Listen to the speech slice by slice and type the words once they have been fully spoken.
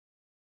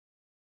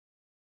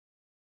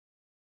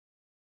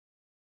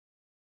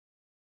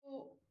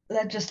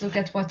Let's just look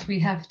at what we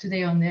have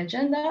today on the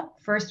agenda.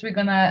 First, we're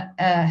gonna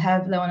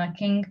have Leona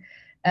King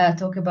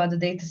talk about the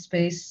Data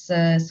Space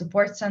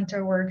Support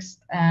Center works,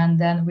 and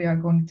then we are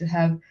going to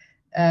have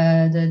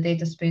the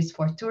Data Space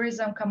for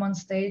Tourism come on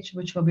stage,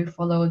 which will be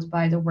followed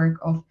by the work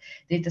of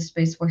Data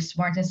Space for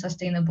Smart and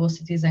Sustainable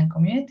Cities and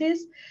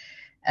Communities.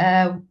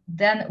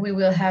 Then we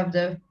will have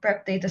the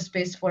PrEP data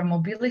space for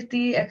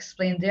mobility,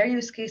 explain their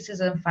use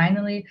cases, and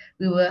finally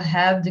we will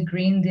have the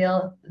Green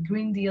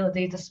Deal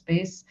data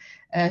space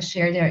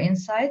share their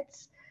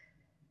insights.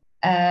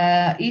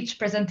 Each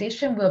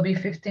presentation will be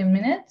 15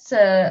 minutes,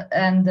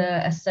 and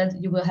as said,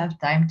 you will have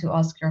time to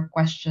ask your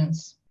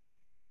questions.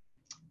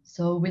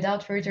 So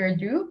without further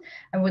ado,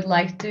 I would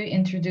like to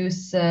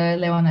introduce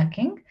Leona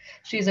King.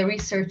 She's a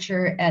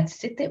researcher at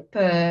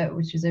CITIP,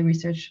 which is a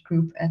research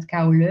group at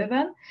KU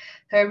Leuven.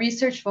 Her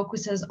research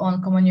focuses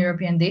on common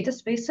European data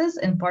spaces,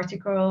 in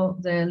particular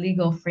the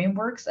legal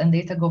frameworks and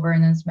data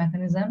governance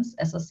mechanisms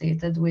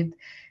associated with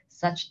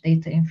such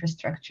data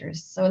infrastructures.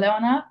 So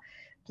Leona,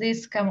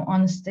 please come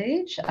on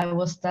stage. I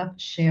will stop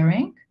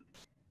sharing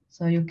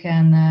so you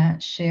can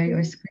share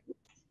your screen.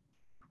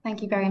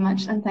 Thank you very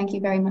much, and thank you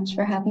very much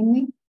for having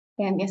me.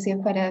 Yes, we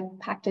have quite a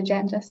packed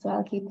agenda, so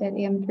I'll keep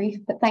it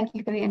brief, but thank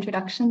you for the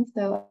introduction.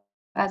 So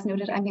as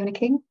noted, I'm Leona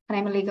King, and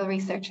I'm a legal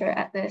researcher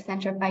at the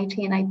Centre of IT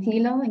and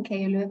IP Law in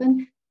KU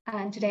Leuven.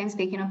 And today I'm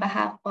speaking on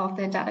behalf of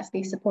the Data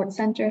Space Support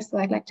Centre. So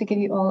I'd like to give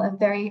you all a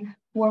very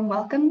warm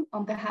welcome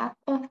on behalf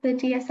of the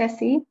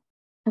DSSC.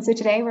 And so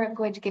today we're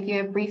going to give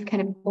you a brief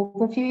kind of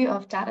overview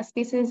of data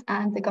spaces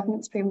and the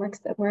governance frameworks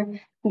that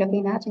we're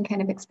looking at and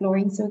kind of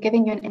exploring. So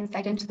giving you an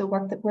insight into the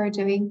work that we're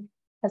doing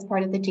as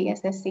part of the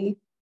DSSC.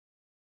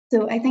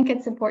 So I think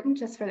it's important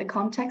just for the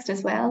context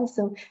as well.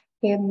 So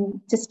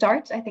to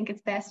start, I think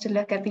it's best to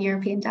look at the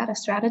European Data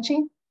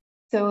Strategy.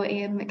 So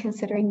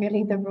considering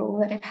really the role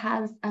that it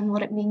has and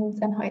what it means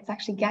and how it's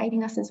actually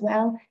guiding us as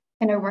well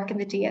in our work in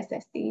the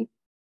DSSC.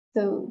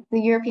 So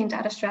the European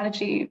Data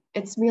Strategy,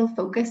 its real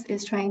focus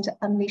is trying to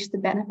unleash the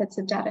benefits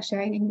of data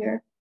sharing in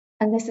Europe.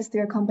 And this is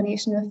through a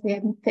combination of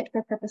fit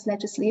for purpose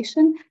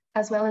legislation,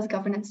 as well as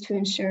governance to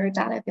ensure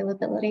data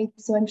availability.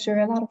 So I'm sure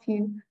a lot of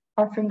you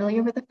are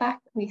familiar with the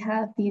fact that we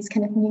have these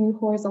kind of new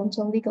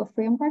horizontal legal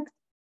frameworks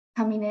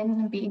coming in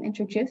and being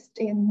introduced.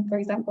 For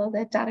example,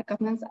 the Data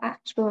Governance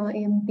Act will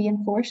be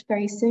enforced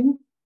very soon.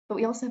 But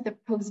we also have the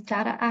Proposed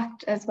Data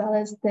Act, as well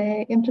as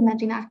the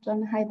Implementing Act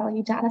on High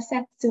Value Data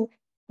Sets. So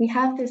we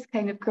have this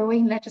kind of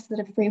growing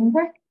legislative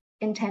framework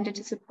intended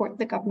to support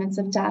the governance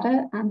of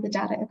data and the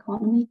data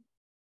economy.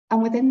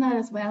 And within that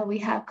as well, we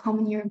have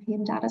common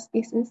European data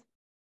spaces.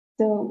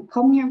 So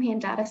common European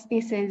data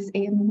spaces,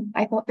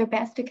 I thought they're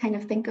best to kind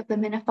of think of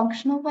them in a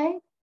functional way.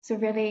 So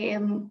really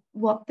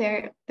what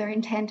they're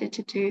intended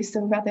to do.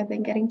 So rather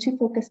than getting too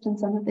focused on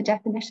some of the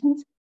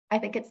definitions, I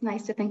think it's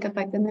nice to think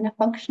about them in a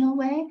functional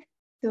way.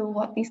 So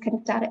what these kind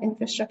of data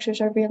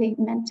infrastructures are really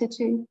meant to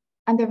do.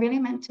 And they're really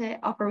meant to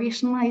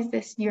operationalize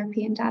this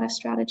European data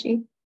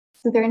strategy.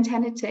 So they're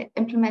intended to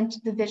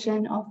implement the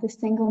vision of the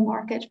single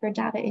market for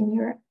data in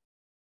Europe.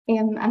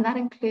 And that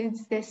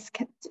includes this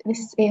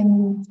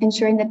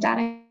ensuring that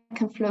data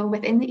can flow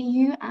within the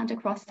EU and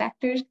across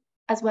sectors,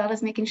 as well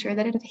as making sure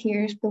that it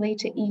adheres fully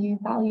to EU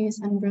values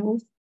and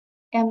rules.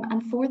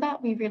 And for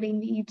that, we really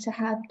need to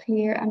have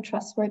clear and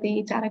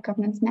trustworthy data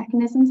governance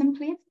mechanisms in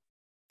place.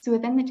 So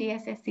within the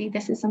DSSC,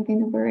 this is something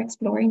that we're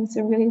exploring.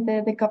 So really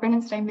the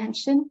governance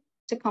dimension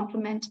to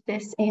complement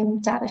this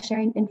data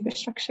sharing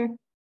infrastructure.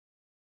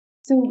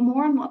 So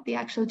more on what the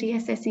actual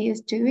DSSC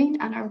is doing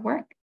and our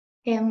work.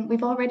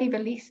 We've already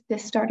released the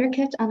starter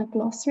kit and a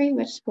glossary,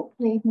 which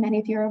hopefully many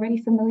of you are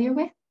already familiar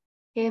with.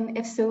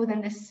 If so,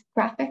 then this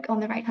graphic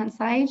on the right-hand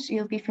side,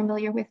 you'll be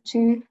familiar with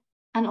too.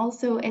 And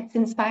also it's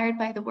inspired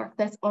by the work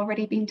that's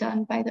already been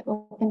done by the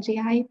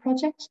OpenGI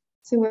project.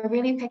 So we're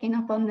really picking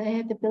up on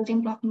the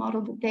building block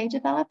model that they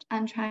developed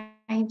and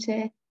trying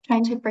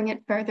to bring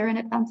it further and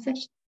advance it.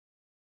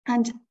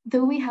 And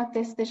though we have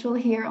this visual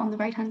here on the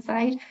right-hand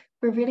side,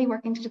 we're really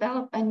working to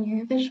develop a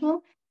new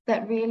visual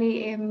that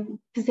really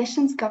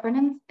positions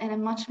governance in a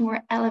much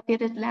more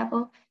elevated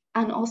level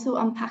and also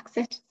unpacks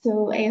it.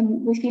 So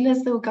we feel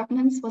as though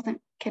governance wasn't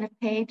kind of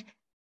paid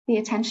the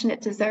attention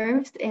it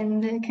deserves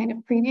in the kind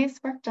of previous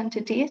work done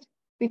to date.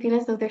 We feel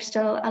as though there's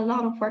still a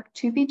lot of work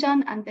to be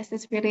done, and this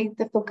is really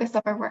the focus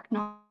of our work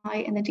now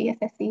in the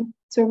DSSC.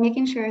 So we're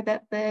making sure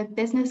that the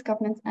business,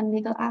 governance and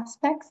legal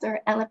aspects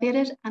are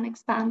elevated and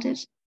expanded.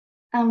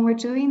 And we're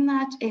doing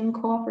that in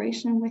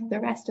cooperation with the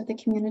rest of the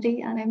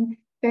community, and I'm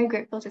very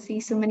grateful to see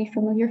so many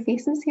familiar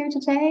faces here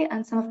today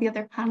and some of the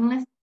other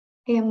panelists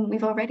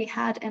we've already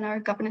had in our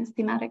governance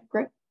thematic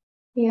group.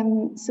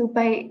 So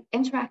by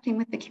interacting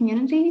with the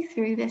community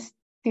through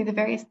the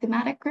various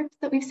thematic groups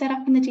that we've set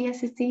up in the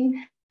DSSC,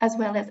 as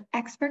well as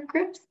expert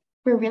groups,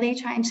 we're really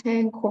trying to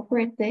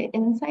incorporate the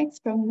insights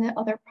from the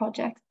other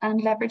projects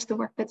and leverage the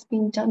work that's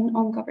being done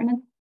on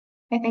governance.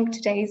 I think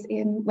today's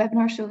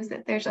webinar shows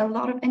that there's a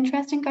lot of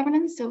interest in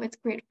governance, so it's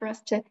great for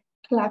us to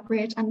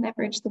collaborate and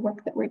leverage the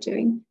work that we're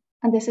doing.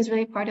 And this is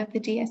really part of the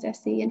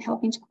DSSC in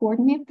helping to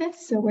coordinate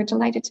this. So we're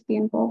delighted to be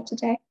involved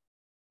today.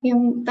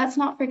 That's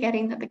not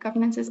forgetting that the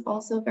governance is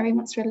also very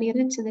much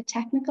related to the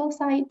technical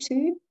side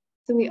too.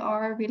 So we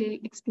are really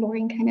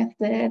exploring kind of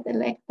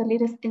the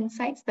latest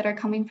insights that are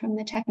coming from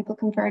the technical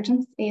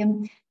convergence,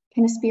 kind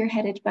of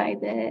spearheaded by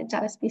the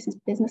Data Spaces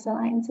Business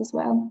Alliance as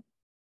well.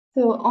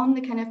 So on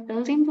the kind of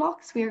building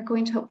blocks, we are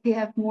going to hopefully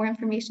have more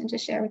information to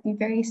share with you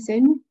very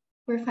soon.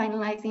 We're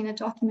finalizing a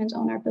document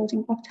on our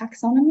building block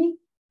taxonomy,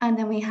 and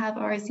then we have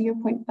our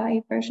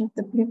 0.5 version of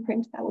the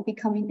blueprint that will be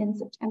coming in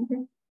September.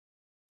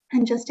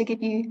 And just to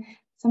give you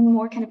some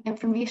more kind of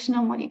information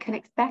on what you can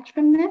expect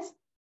from this.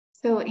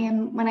 So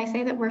when I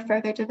say that we're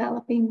further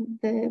developing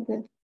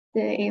the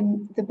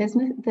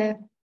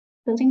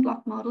building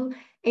block model,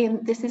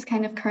 this is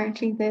kind of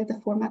currently the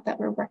format that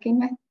we're working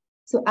with.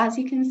 So as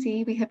you can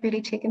see, we have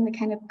really taken the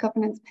kind of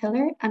governance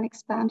pillar and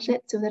expanded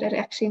it so that it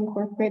actually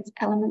incorporates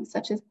elements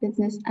such as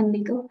business and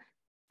legal.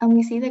 And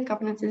we see that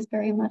governance is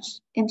very much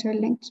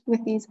interlinked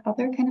with these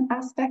other kind of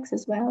aspects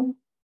as well.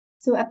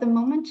 So at the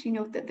moment, you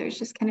know that there's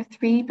just kind of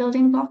 3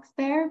 building blocks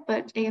there,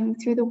 but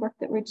through the work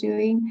that we're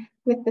doing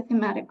with the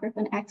thematic group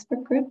and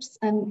expert groups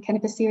and kind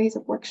of a series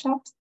of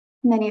workshops,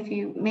 many of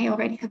you may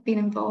already have been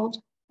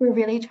involved, we're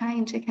really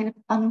trying to kind of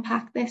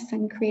unpack this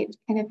and create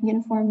kind of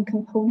uniform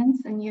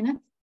components and units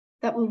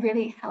that will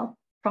really help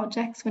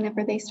projects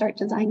whenever they start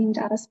designing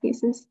data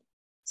spaces.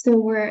 So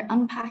we're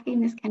unpacking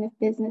this kind of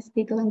business,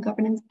 legal, and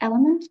governance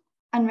element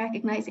and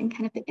recognizing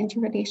kind of the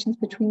interrelations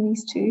between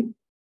these two.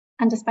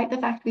 And despite the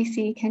fact we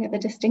see kind of a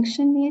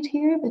distinction made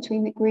here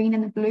between the green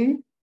and the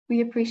blue,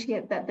 we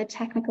appreciate that the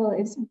technical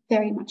is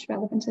very much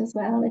relevant as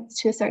well.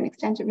 It's to a certain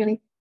extent, it really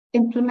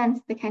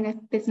implements the kind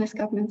of business,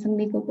 governance, and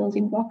legal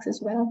building blocks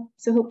as well.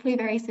 So hopefully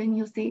very soon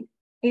you'll see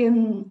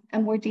a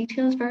more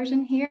detailed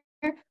version here,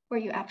 where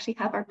you actually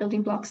have our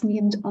building blocks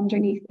named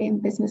underneath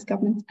business,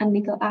 governance, and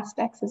legal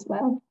aspects as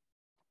well.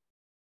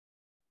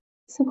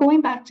 So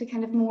going back to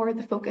kind of more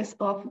the focus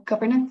of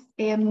governance,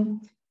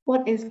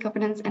 what is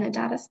governance in a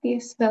data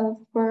space?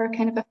 Well, for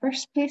kind of a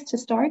first place to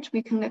start,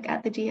 we can look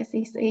at the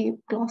DSSC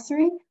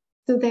glossary.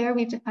 So there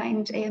we've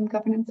defined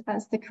governance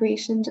as the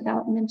creation,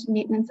 development,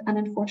 maintenance, and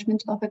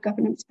enforcement of a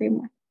governance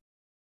framework.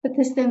 But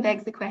this then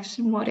begs the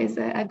question, what is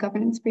a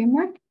governance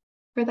framework?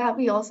 For that,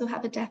 we also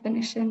have a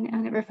definition,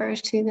 and it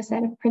refers to the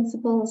set of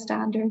principles,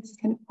 standards,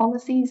 kind of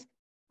policies,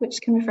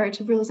 which can refer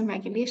to rules and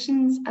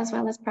regulations, as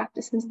well as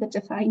practices that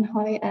define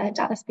how a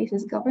data space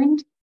is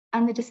governed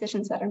and the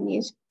decisions that are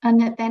made.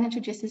 And it then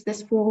introduces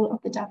this role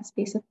of the data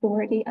space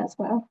authority as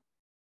well.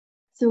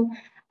 So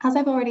as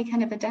I've already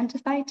kind of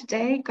identified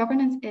today,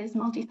 governance is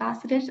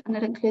multifaceted, and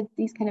it includes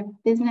these kind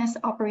of business,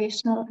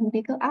 operational, and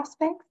legal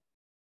aspects,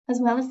 as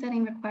well as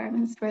setting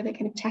requirements for the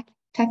kind of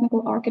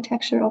technical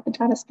architecture of the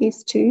data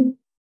space too.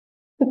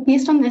 But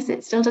based on this,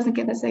 it still doesn't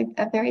give us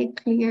a very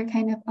clear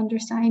kind of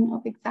understanding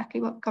of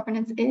exactly what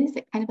governance is.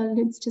 It kind of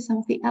alludes to some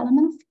of the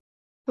elements,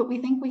 but we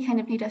think we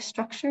kind of need a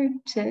structure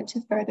to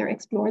further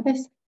explore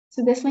this.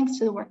 So this links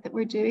to the work that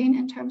we're doing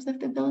in terms of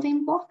the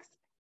building blocks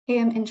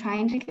in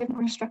trying to give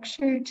more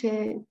structure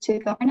to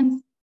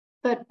governance.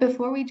 But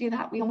before we do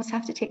that, we almost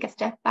have to take a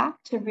step back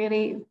to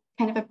really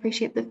kind of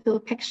appreciate the full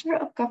picture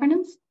of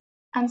governance.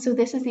 And so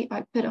this is the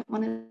output of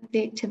one of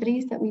the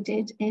activities that we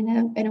did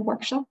in a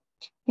workshop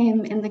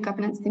in the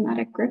governance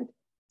thematic group.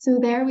 So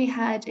there we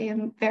had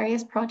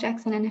various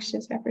projects and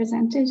initiatives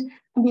represented,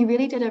 and we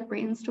really did a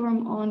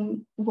brainstorm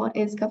on what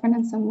is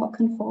governance and what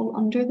can fall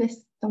under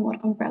this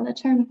somewhat umbrella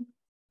term.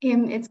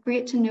 It's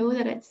great to know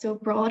that it's so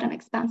broad and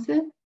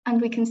expansive,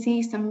 and we can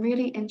see some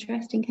really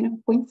interesting kind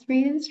of points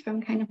raised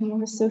from kind of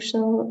more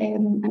social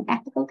and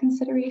ethical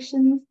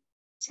considerations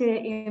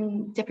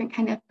to different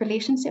kind of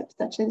relationships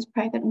such as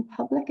private and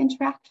public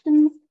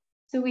interactions.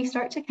 So we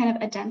start to kind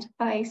of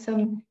identify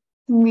some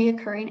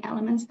reoccurring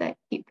elements that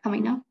keep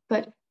coming up,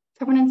 but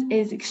governance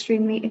is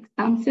extremely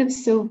expansive.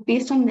 So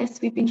based on this,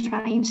 we've been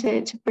trying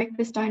to break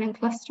this down and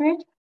cluster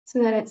it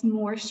so that it's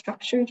more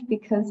structured,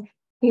 because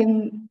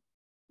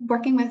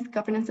working with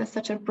governance as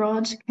such a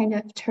broad kind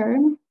of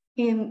term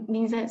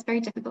means that it's very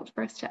difficult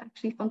for us to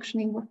actually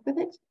functionally work with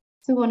it.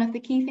 So one of the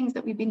key things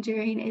that we've been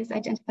doing is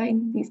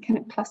identifying these kind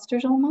of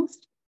clusters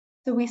almost.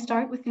 So we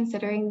start with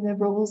considering the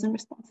roles and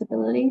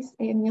responsibilities.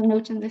 You'll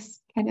note in this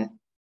kind of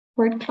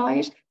word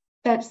cloud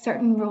that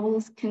certain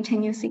roles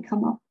continuously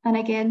come up. And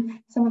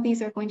again, some of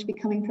these are going to be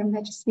coming from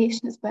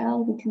legislation as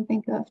well. We can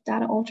think of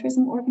data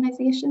altruism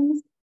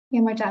organizations,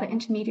 or data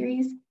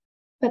intermediaries.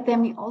 But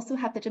then we also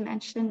have the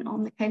dimension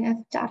on the kind of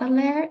data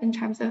layer in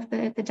terms of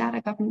the data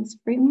governance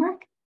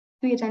framework.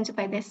 We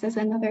identify this as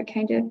another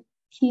kind of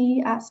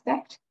key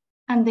aspect.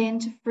 And then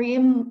to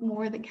frame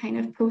more the kind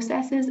of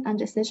processes and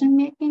decision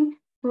making,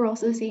 we're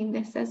also seeing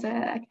this as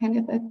a kind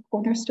of a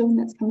cornerstone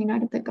that's coming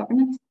out of the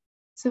governance.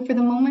 So for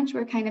the moment,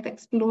 we're kind of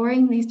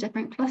exploring these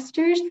different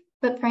clusters,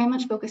 but very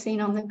much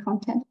focusing on the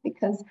content,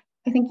 because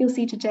I think you'll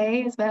see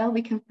today as well,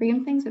 we can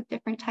frame things with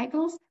different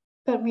titles,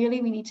 but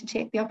really we need to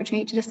take the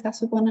opportunity to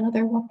discuss with one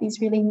another what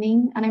these really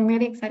mean. And I'm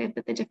really excited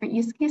that the different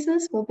use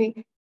cases will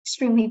be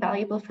extremely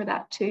valuable for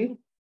that too.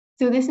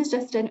 So this is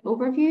just an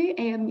overview.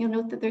 You'll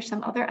note that there's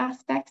some other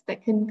aspects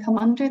that can come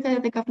under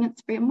the governance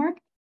framework,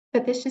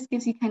 but this just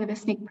gives you kind of a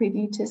sneak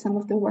preview to some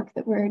of the work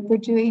that we're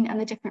doing and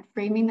the different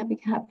framing that we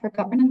can have for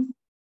governance.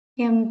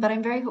 But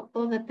I'm very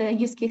hopeful that the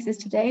use cases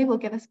today will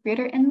give us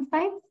greater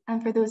insights.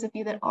 And for those of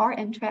you that are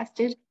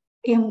interested,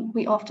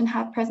 we often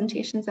have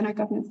presentations in our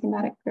governance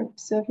thematic group.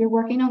 So if you're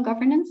working on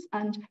governance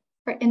and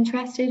are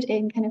interested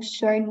in kind of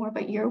sharing more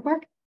about your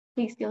work,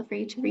 please feel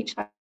free to reach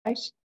out. And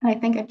I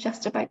think I've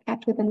just about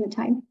kept within the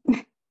time.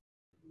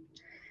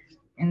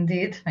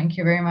 Indeed. Thank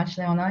you very much,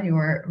 Leona. You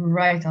were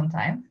right on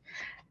time.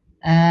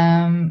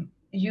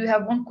 You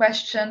have one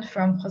question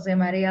from Jose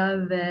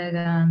Maria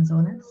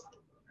Veganzones,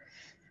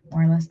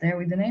 more or less there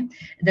with the name.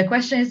 The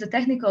question is, the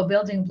technical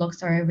building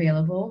blocks are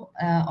available.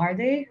 Are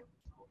they?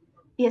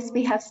 Yes,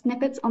 we have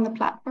snippets on the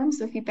platform.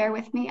 So if you bear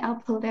with me, I'll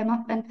pull them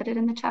up and put it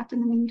in the chat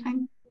in the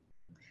meantime.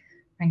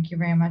 Thank you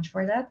very much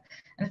for that.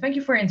 And thank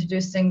you for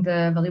introducing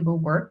the valuable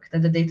work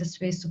that the Data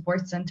Space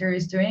Support Center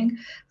is doing.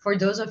 For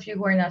those of you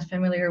who are not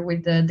familiar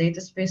with the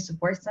Data Space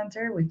Support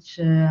Center, which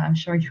I'm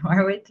sure you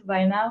are with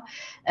by now,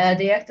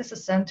 they act as a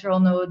central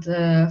node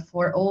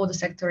for all the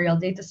sectorial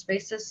data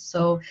spaces.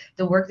 So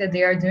the work that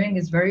they are doing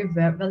is very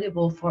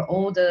valuable for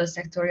all the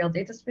sectorial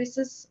data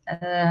spaces.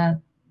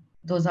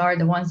 Those are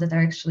the ones that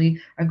are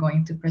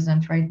going to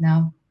present right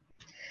now.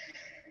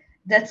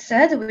 That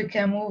said, we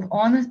can move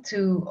on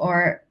to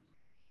our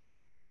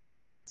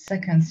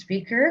second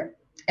speaker,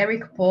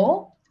 Eric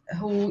Paul,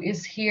 who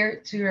is here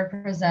to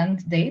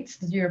represent DATES,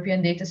 the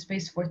European Data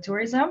Space for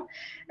Tourism.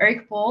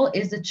 Eric Paul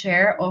is the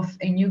chair of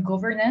A New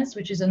Governance,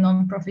 which is a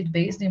nonprofit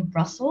based in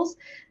Brussels.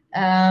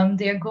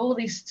 Their goal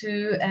is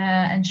to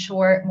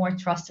ensure more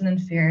trusted and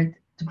fair,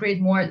 to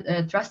create more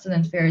trusted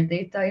and fair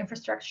data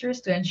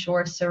infrastructures to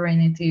ensure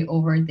sovereignty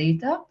over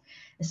data,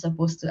 as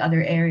opposed to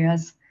other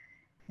areas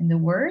in the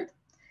world.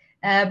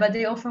 But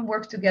they often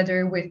work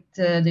together with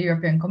the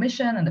European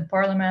Commission and the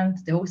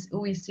Parliament, the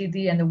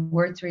OECD and the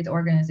World Trade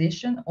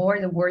Organization or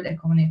the World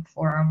Economic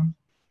Forum.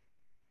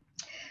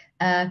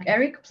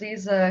 Eric,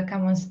 please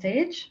come on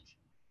stage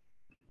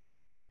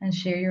and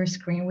share your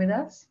screen with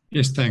us.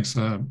 Yes, thanks.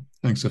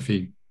 Thanks,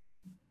 Sophie.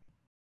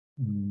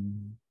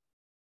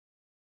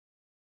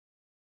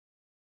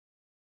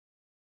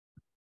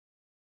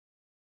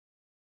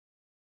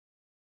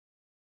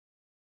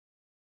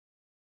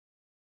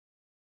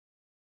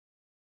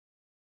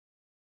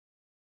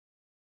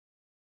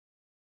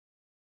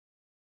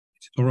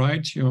 All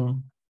right,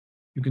 you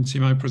can see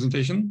my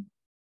presentation?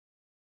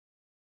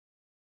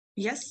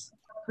 Yes,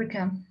 we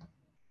can.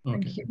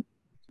 Okay. Thank you.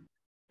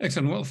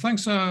 Excellent. Well,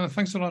 thanks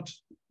a lot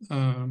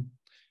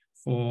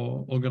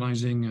for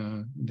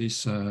organizing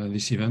this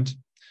event.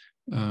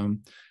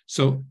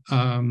 So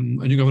A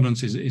New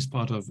Governance is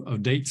part of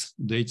DATES.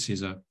 DATES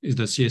is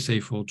the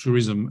CSA for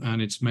tourism,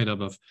 and it's made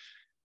up of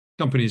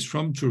companies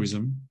from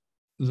tourism,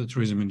 the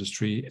tourism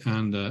industry,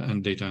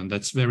 and data, and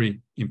that's very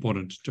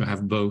important to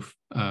have both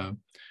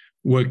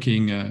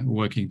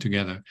working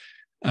together.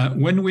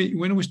 When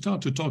we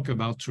start to talk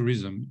about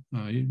tourism,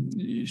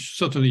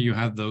 certainly you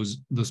have those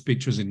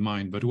pictures in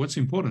mind. But what's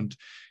important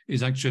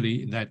is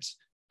actually that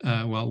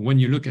well, when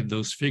you look at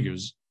those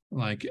figures,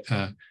 like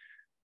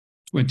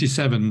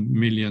 27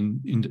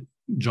 million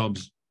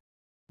jobs,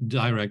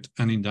 direct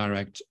and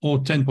indirect, or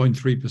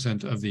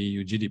 10.3% of the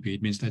EU GDP,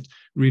 it means that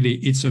really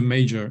it's a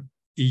major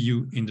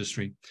EU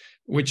industry,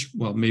 which,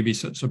 well, may be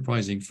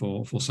surprising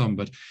for some,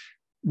 but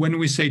when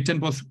we say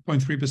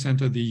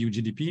 10.3% of the EU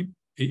GDP,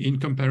 in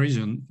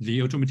comparison,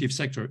 the automotive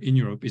sector in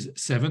Europe is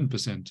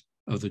 7%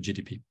 of the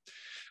GDP.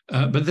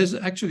 But there's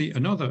actually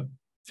another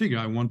figure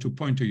I want to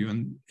point to you,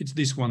 and it's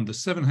this one, the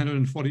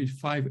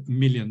 745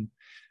 million.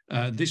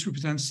 This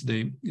represents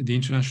the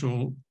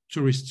international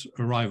tourist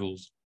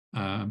arrivals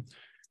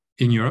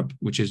in Europe,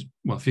 which is,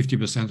 well,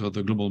 50% of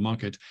the global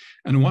market.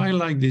 And why I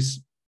like this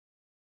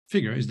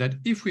figure is that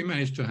if we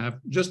manage to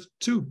have just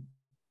 2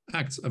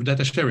 acts of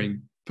data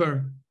sharing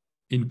per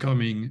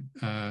incoming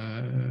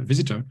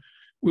visitor,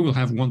 we will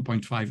have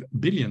 1.5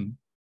 billion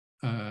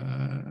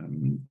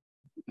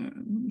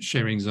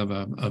sharings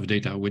of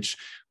data, which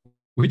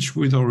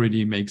would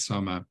already make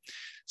some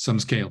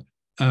scale.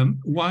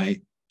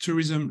 Why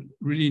tourism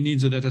really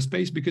needs a data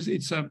space? Because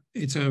it's a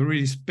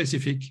really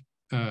specific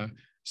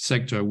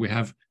sector. We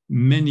have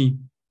many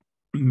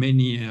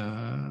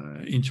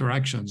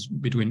interactions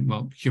between,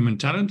 well, human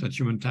talent, and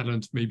human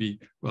talent maybe,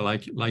 well,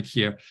 like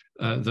here,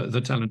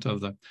 the talent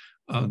of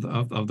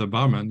the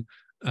barman,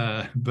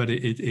 but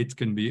it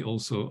can be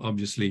also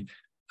obviously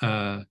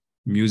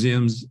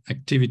museums,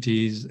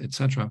 activities,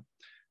 etc.,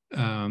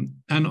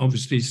 and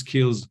obviously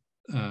skills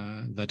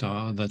that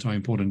are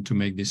important to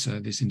make this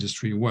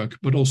industry work,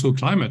 but also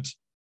climate.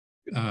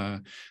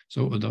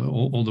 So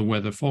all the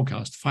weather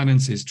forecast,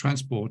 finances,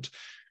 transport,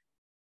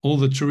 all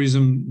the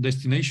tourism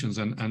destinations,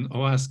 and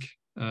OASC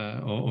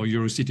or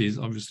Eurocities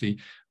obviously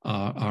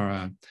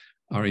are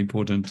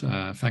important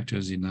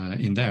factors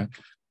in there.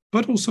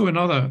 But also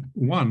another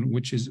one,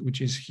 which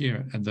is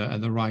here at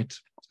the right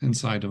hand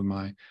side of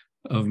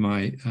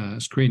my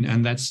screen,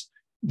 and that's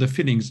the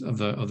feelings of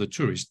the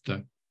tourist,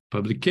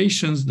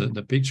 publications,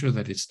 the picture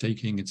that it's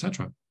taking,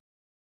 etc.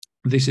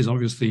 This is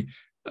obviously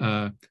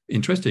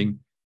interesting,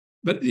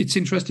 but it's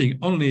interesting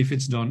only if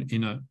it's done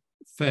in a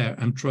fair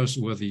and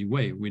trustworthy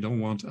way. We don't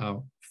want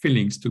our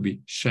feelings to be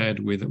shared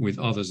with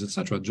others,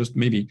 etc. Just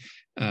maybe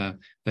that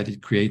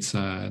it creates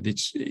a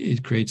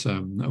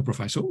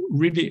profile. So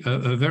really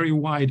a very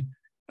wide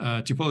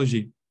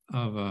typology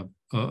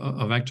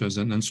of actors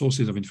and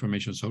sources of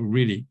information. So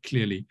really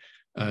clearly,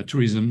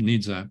 tourism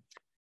needs a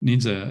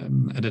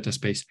data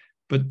space.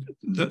 But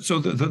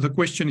the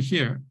question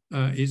here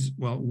is,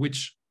 well,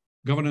 which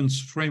governance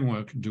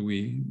framework do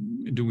we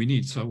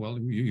need? So, well,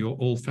 you're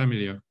all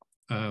familiar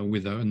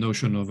with the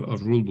notion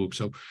of rule book.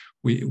 So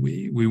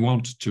we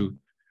want to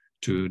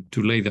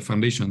lay the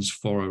foundations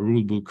for a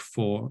rule book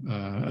for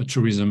a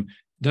tourism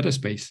data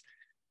space.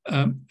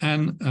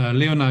 And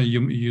Leona,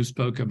 you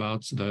spoke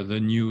about the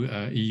new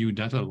EU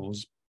data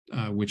laws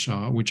which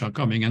are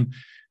coming, and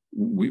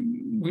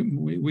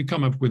we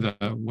come up with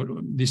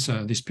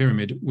this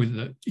pyramid with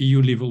the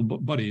EU level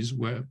bodies,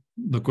 where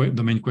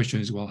the main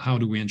question is, well, how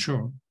do we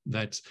ensure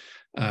that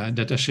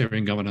data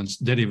sharing governance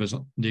delivers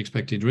the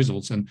expected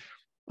results? And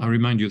I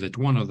remind you that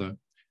one of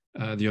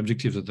the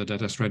objectives of the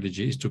data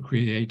strategy is to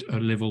create a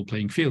level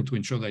playing field, to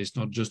ensure that it's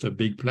not just a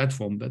big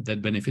platform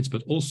that benefits,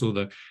 but also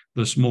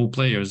the small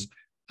players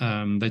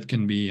that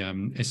can be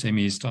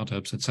SMEs,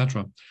 startups,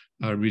 etc.,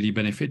 really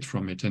benefit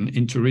from it. And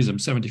in tourism,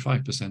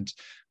 75%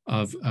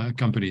 of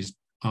companies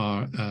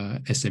are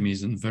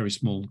SMEs and very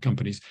small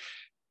companies.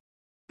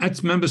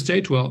 At member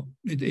state, well,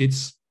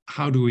 it's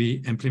how do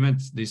we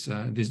implement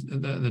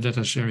the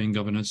data sharing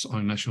governance on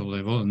a national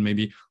level, and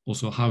maybe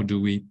also how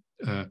do we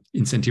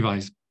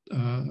incentivize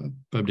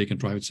public and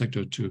private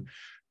sector to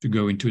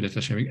go into data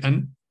sharing.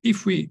 And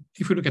if we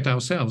look at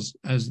ourselves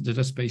as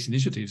data space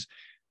initiatives,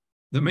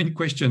 the main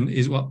question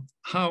is, well,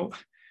 how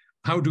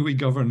do we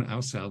govern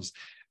ourselves?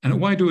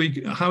 And how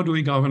do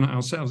we govern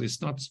ourselves?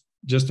 It's not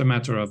just a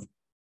matter of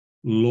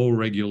law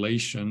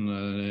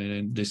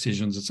regulation,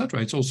 decisions,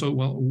 etc. It's also,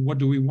 well, what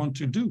do we want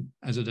to do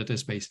as a data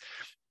space?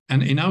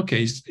 And in our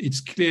case,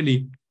 it's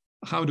clearly,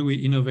 how do we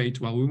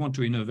innovate? Well, we want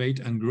to innovate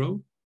and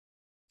grow,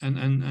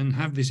 and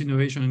have this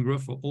innovation and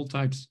growth for all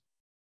types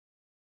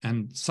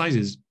and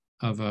sizes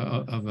of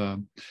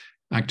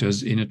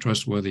actors in a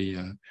trustworthy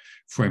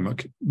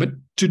framework. But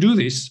to do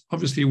this,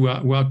 obviously, we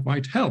are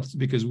quite helped,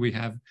 because we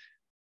have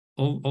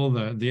all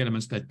the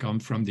elements that come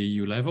from the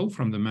EU level,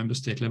 from the member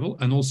state level,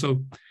 and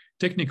also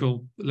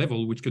technical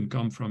level, which can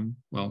come from,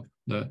 well,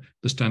 the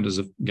standards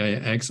of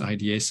Gaia-X,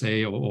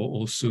 IDSA,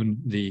 or soon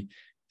the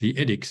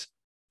edicts,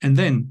 and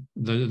then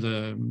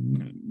the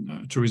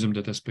tourism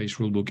data space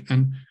rulebook.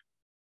 And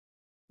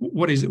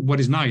what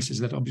is nice is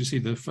that obviously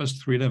the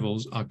first three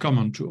levels are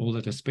common to all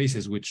data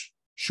spaces, which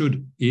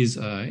is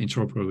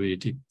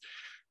interoperability.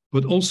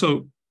 But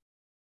also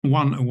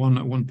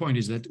one point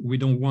is that we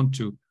don't want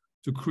to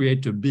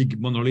create a big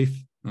monolith,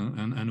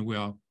 and we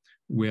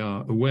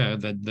are aware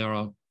that there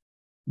are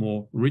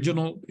more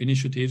regional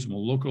initiatives,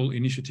 more local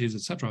initiatives,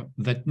 etc.,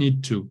 that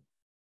need to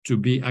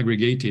be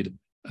aggregated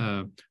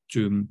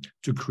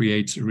to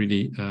create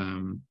really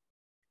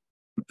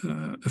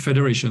a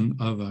federation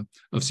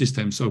of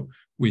systems. So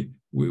we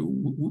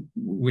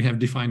have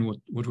defined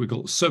what we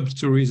call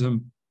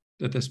sub-tourism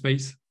data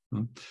space,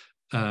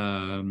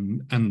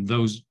 and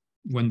those,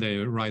 when they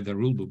write their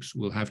rule books,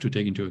 will have to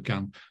take into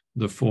account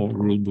the 4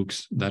 rule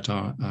books that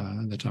are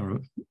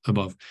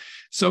above.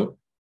 So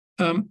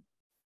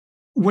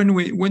when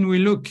we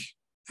look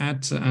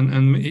at,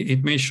 and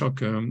it may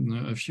shock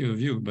a few of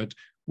you, but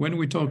when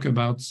we talk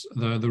about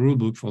the rule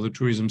book for the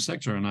tourism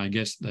sector, and I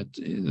guess that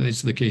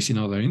it's the case in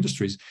other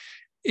industries,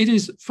 it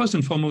is first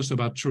and foremost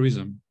about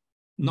tourism,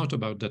 not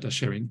about data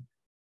sharing.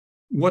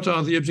 What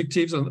are the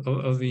objectives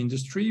of the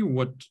industry?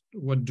 What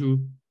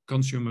do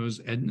consumers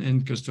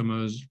and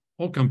customers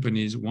or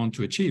companies want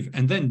to achieve?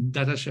 And then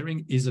data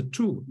sharing is a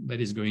tool that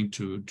is going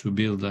to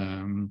build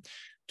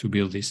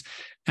this.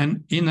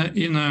 And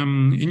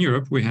in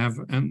Europe, we have,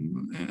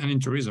 and in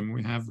tourism,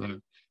 we have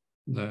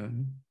the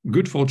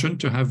good fortune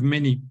to have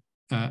many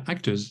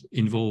actors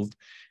involved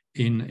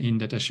in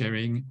data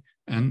sharing,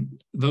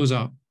 and those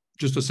are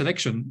just a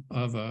selection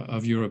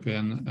of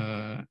European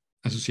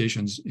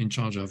associations in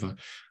charge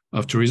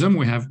of tourism.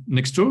 We have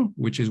Nextur,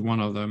 which is one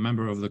of the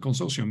members of the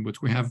consortium,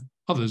 but we have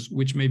others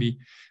which may be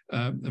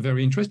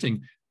very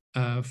interesting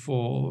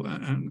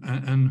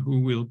and who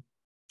will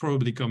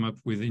probably come up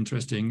with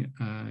interesting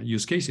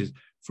use cases.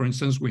 For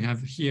instance, we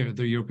have here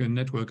the European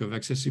Network of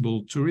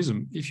Accessible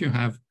Tourism. If you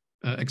have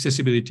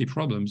accessibility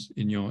problems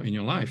in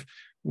your life,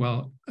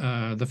 well,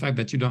 the fact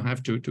that you don't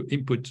have to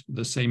input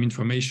the same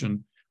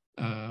information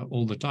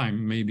all the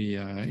time may be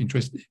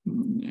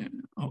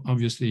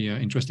obviously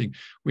interesting.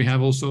 We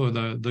have also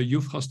the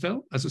Youth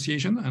Hostel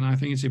Association, and I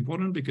think it's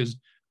important because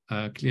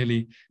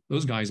clearly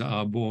those guys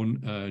are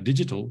born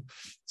digital,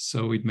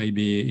 so it may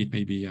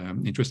be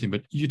interesting.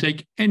 But you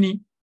take any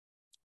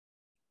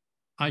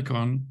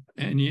icon,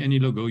 any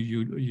logo,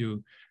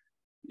 you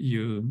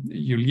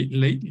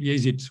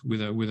liaise it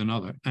with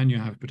another, and you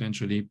have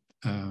potentially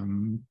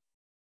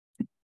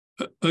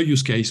a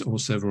use case or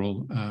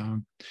several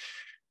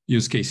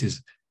use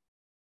cases.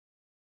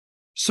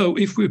 So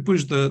if we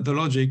push the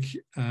logic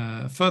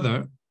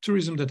further,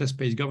 tourism data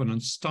space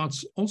governance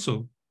starts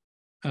also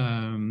with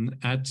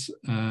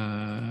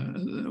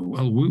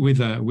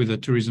a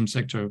tourism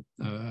sector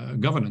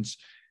governance.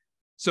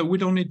 So we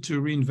don't need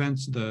to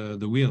reinvent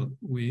the wheel.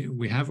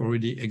 We have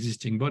already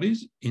existing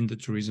bodies in the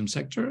tourism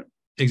sector,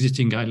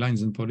 existing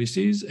guidelines and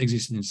policies,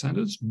 existing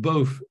standards,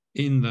 both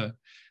in the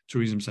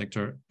tourism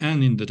sector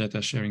and in the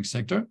data sharing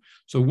sector.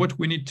 So what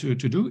we need to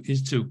do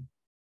is to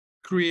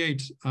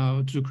create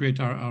our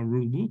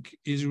rule book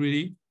is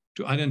really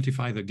to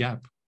identify the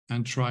gap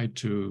and try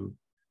to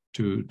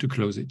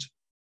close it.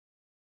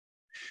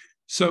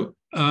 So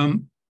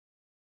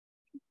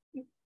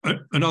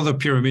another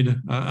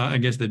pyramid, I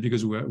guess that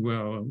because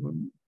we're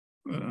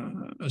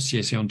a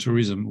CSA on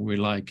tourism, we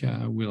like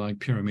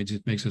pyramids.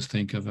 It makes us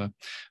think of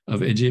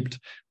Egypt,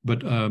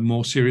 but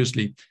more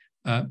seriously,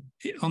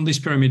 on this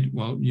pyramid,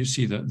 well, you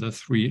see the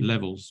three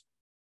levels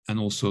and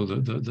also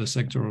the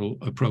sectoral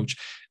approach.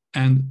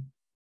 And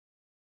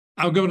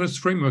our governance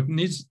framework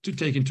needs to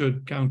take into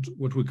account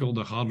what we call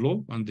the hard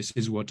law, and this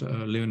is what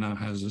Leona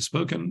has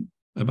spoken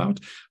about,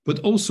 but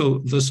also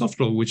the soft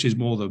law, which is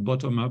more the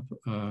bottom-up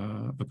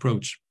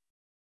approach.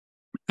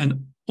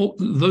 And all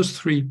those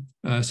three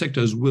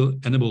sectors will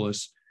enable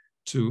us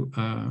to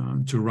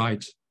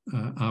write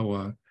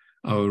our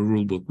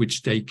rule book,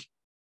 which take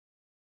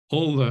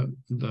all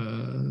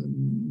the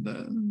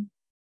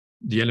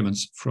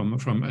elements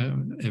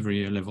from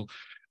every level.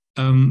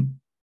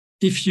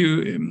 If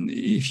you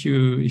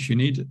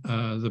need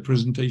the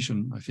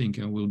presentation, I think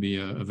will be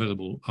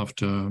available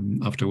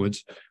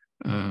afterwards.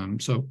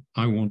 So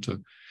I won't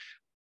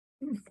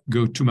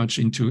go too much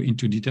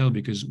into detail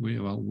because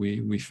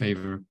we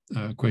favor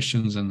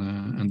questions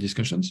and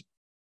discussions.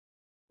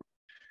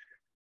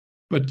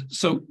 But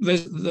so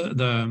there's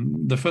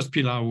the first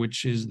pillar,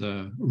 which is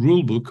the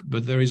rule book,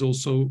 but there is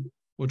also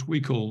what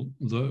we call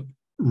the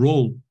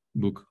role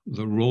book.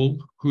 The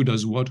role, who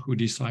does what, who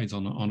decides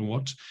on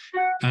what.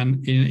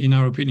 And in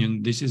our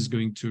opinion, this is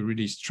going to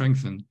really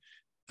strengthen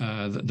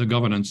the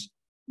governance,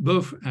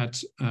 both at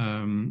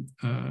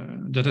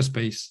data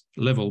space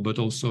level, but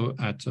also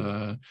at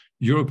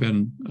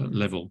European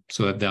level,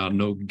 so that there are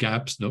no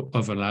gaps, no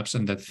overlaps,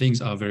 and that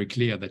things are very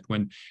clear, that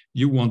when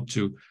you want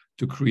to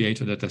create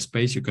a data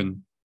space, you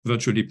can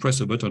virtually press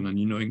a button and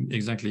you know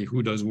exactly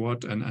who does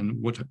what and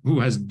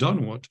who has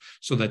done what,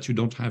 so that you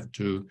don't have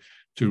to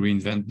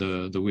reinvent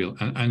the wheel.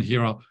 And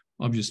here are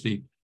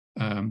obviously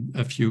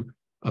a few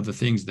other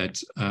things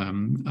that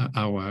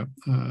our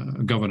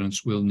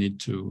governance will need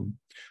to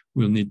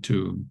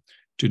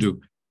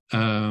do.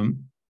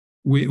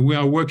 We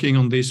are working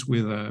on this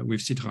with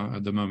Citra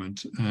at the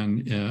moment,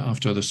 and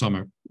after the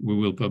summer we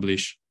will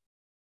publish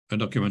a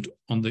document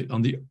on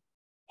the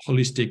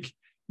holistic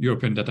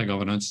European data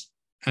governance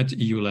at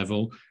EU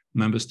level,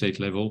 member state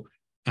level,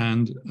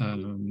 and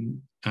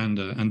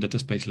data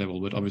space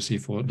level. But obviously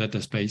for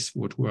data space,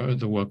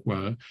 the work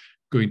we're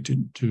going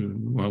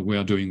we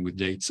are doing with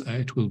dates,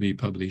 it will be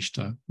published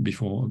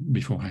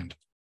beforehand.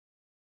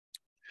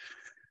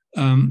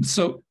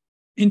 So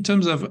in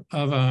terms of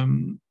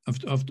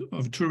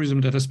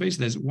tourism data space,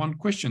 there's one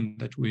question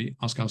that we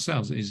ask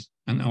ourselves is,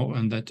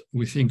 and that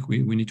we think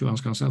we need to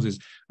ask ourselves, is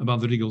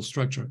about the legal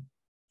structure.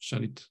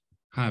 Shall it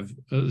have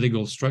a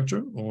legal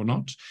structure or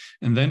not?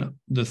 And then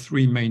the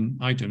three main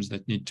items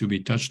that need to be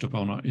touched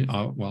upon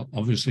are well,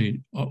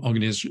 obviously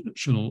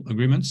organizational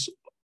agreements,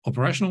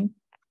 operational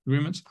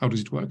agreements, how does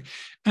it work,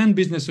 and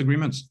business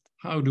agreements.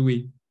 How do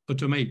we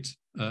automate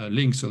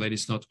links so that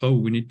it's not, oh,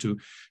 we need to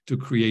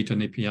create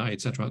an API,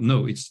 etc.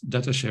 No, it's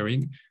data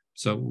sharing,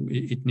 so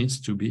it needs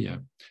to be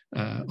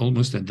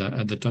almost at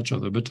the touch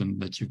of the button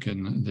that you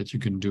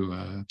can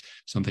do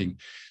something.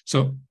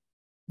 So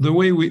the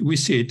way we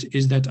see it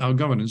is that our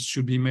governance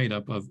should be made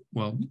up of,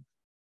 well,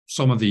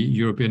 some of the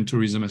European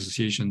tourism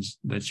associations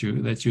that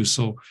you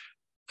saw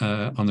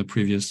on the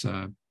previous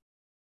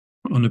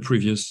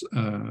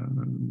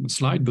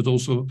slide, but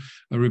also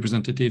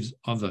representatives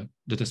of the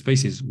data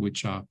spaces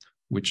which are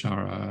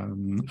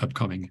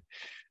upcoming.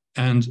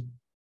 And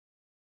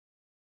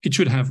it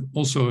should have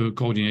also a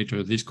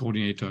coordinator. This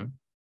coordinator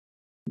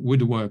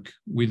would work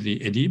with the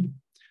EDIB,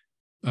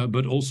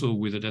 but also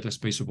with the data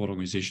space support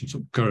organization.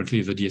 So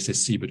currently the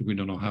DSSC, but we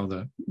don't know how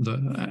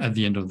at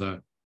the end of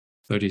the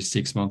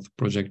 36-month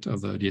project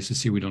of the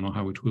DSSC, we don't know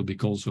how it will be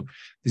called. So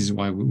this is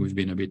why we've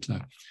been a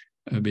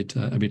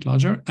bit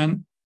larger.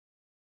 And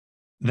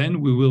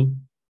then we will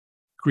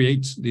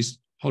create this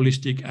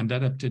holistic and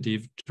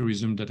adaptive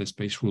tourism data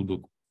space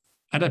rulebook.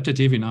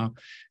 Adaptive, in our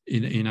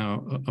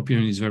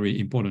opinion, is very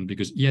important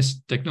because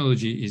yes,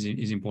 technology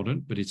is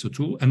important, but it's a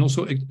tool, and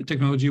also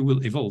technology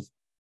will evolve,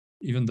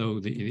 even though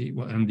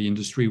the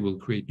industry will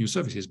create new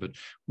services, but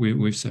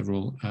with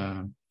several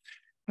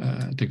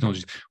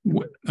technologies.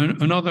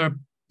 Another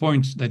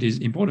point that is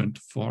important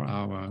for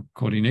our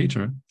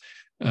coordinator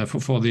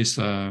for this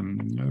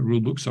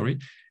rulebook,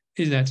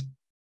 is that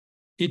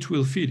it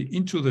will feed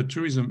into the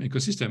tourism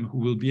ecosystem, who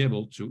will be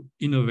able to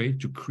innovate,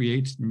 to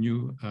create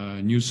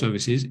new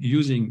services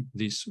using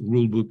this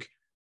rule book,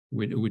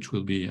 which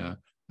will be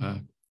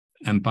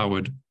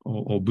empowered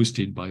or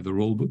boosted by the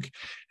rule book.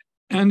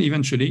 And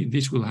eventually,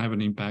 this will have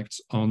an impact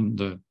on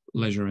the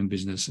leisure and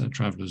business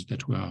travelers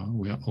that we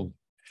are all.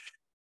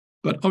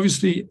 But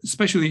obviously,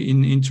 especially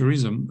in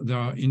tourism, there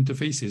are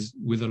interfaces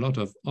with a lot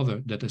of other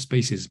data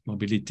spaces: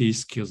 mobility,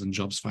 skills and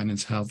jobs,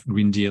 finance, health,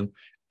 Green Deal,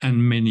 and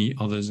many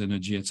others,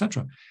 energy,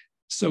 etc.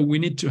 So we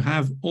need to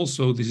have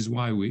also, this is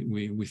why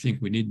we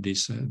think we need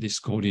this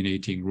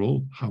coordinating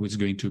role. How it's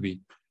going to be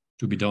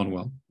done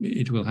well,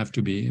 it will have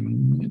to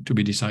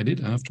be decided.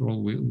 After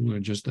all, we're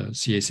just a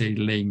CSA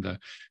laying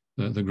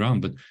the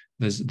ground, but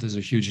there's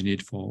a huge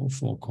need for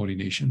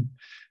coordination.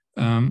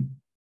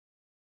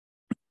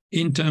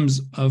 In terms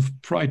of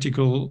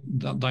practical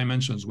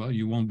dimensions, well,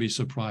 you won't be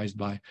surprised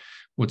by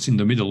what's in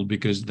the middle,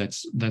 because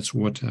that's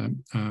what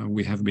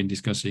we have been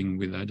discussing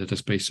with the Data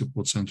Space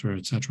Support Center,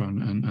 etc.,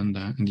 and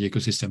the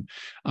ecosystem.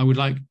 I would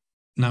like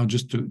now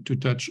just to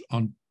touch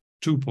on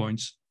 2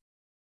 points,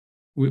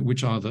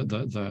 which are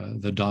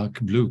the dark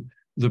blue.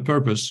 The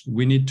purpose: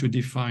 we need to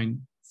define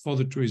for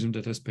the tourism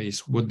data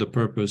space what the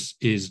purpose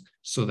is,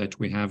 so that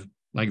we have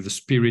like the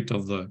spirit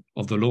of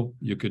the law,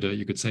 you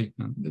could say.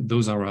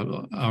 Those are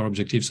our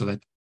objectives, so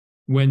that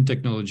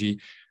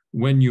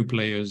when new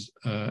players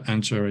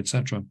enter,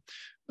 etc.,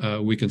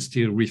 we can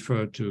still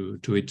refer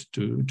to it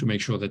to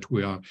make sure that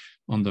we are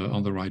on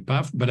the right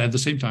path. But at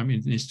the same time,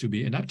 it needs to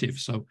be adaptive.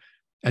 So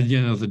at the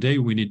end of the day,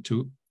 we need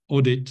to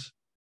audit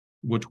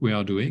what we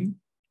are doing,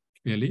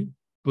 clearly,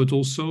 but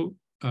also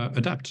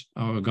adapt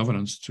our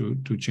governance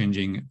to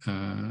changing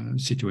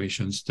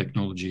situations,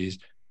 technologies,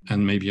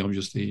 and maybe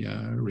obviously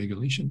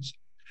regulations.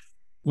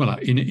 Well,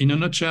 in a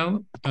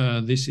nutshell,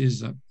 this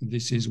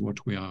is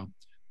what we are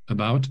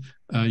about.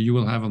 You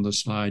will have on the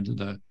slide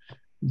the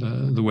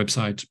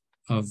website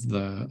of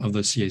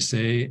the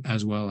CSA,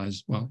 as well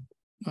as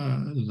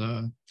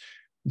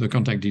the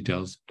contact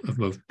details of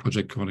both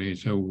project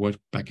coordinator, work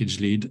package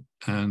lead,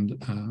 and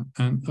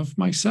of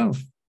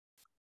myself.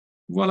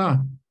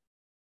 Voila.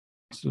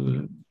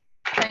 So,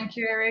 thank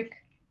you, Eric,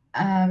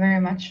 very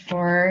much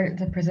for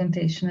the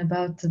presentation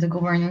about the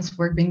governance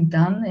work being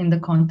done in the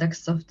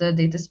context of the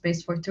data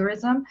space for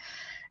tourism.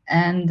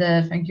 And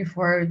thank you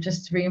for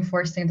just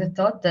reinforcing the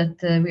thought that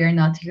we are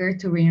not here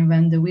to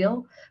reinvent the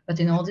wheel, but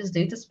in all these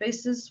data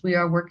spaces, we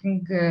are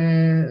working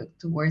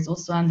towards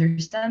also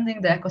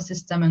understanding the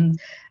ecosystem and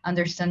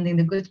understanding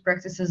the good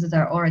practices that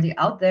are already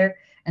out there,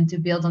 and to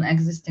build on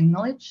existing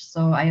knowledge.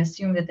 So I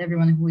assume that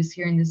everyone who is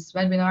here in this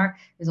webinar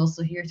is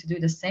also here to do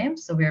the same.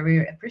 So we are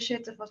very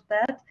appreciative of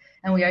that.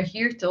 And we are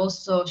here to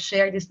also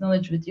share this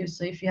knowledge with you.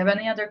 So if you have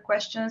any other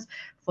questions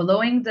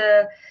following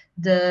the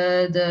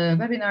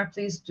webinar,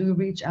 please do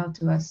reach out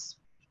to us.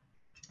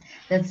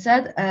 That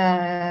said,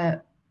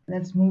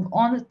 let's move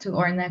on to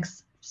our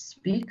next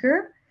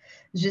speaker,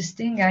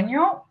 Justine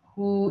Gagnon,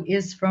 who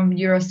is from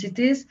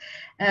Eurocities.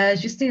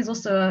 Justine is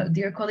also a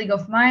dear colleague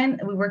of mine.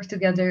 We work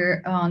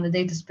together on the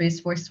data space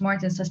for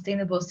smart and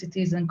sustainable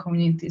cities and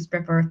communities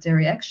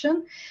preparatory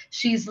action.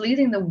 She's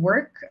leading the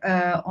work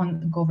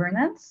on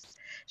governance.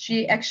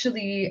 She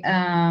actually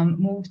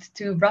moved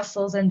to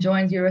Brussels and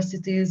joined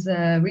Eurocities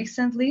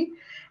recently,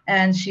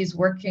 and she's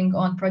working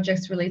on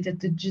projects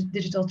related to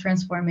digital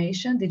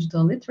transformation,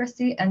 digital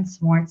literacy, and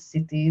smart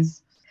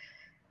cities.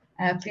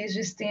 Please,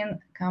 Justine,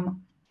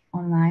 come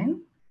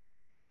online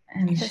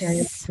and share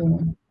your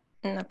screen.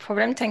 No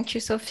problem. Thank you,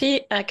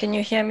 Sophie. Can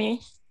you hear me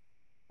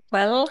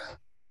well?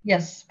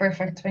 Yes,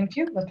 perfect. Thank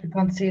you. But we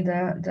can't see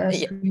the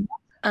screen.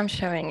 I'm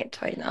showing it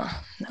right now.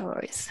 No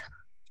worries.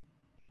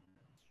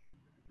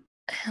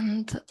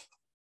 And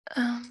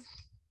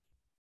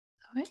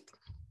sorry.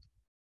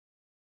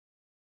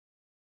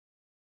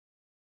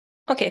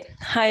 Okay,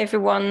 hi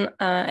everyone,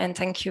 and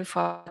thank you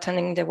for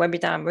attending the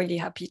webinar. I'm really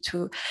happy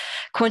to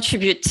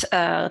contribute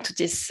to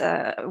this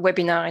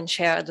webinar and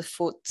share the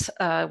thoughts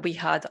we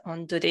had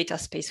on the data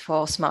space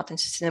for smart and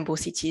sustainable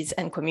cities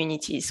and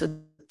communities. So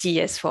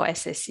DS for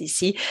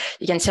SSCC.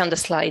 You can see on the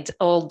slide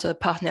all the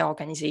partner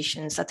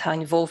organizations that are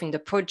involved in the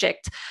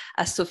project.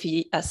 As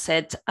Sophie has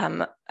said,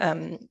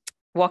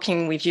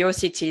 working with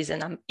Eurocities,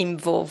 and I'm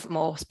involved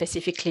more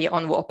specifically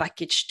on Work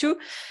Package 2,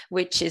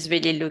 which is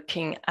really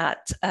looking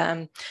at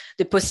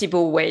the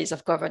possible ways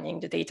of governing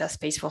the data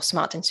space for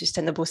smart and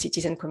sustainable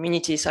cities and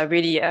communities. So I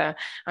really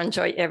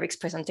enjoy Eric's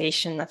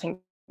presentation. I think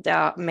there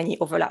are many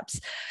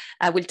overlaps.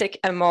 I will take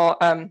a more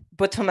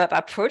bottom-up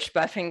approach,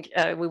 but I think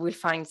we will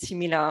find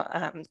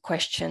similar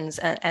questions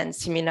and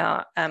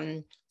similar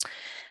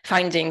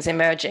findings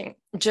emerging.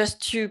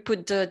 Just to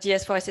put the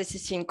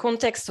DS4SSCC in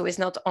context, so it's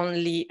not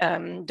only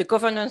the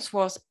governance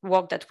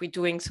work that we're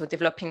doing, so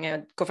developing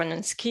a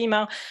governance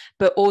schema,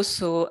 but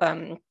also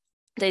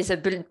There's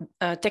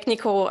a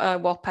technical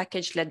work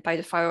package led by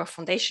the Fire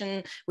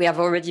Foundation. We have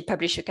already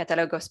published a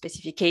catalog of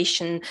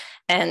specification,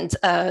 and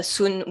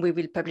soon we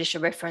will publish a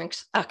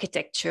reference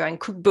architecture and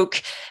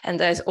cookbook. And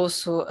there's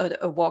also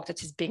a work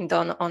that is being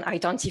done on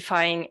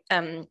identifying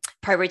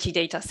priority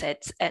data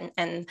sets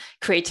and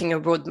creating a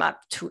roadmap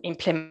to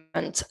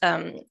implement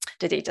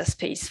the data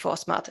space for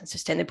smart and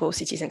sustainable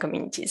cities and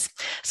communities.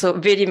 So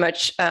very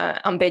much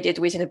embedded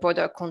within a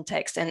broader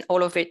context, and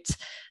all of it,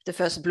 the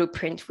first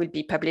blueprint will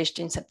be published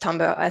in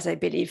September, as I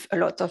believe a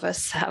lot of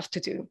us have to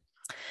do.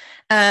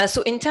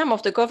 So in terms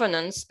of the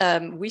governance,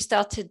 we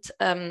started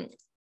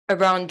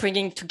around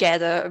bringing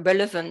together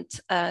relevant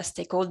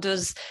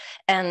stakeholders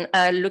and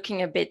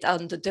looking a bit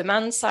on the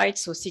demand side,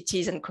 so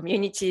cities and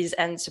communities,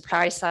 and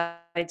supply side.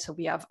 So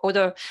we have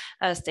other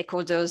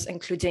stakeholders,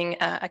 including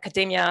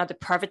academia, the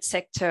private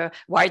sector,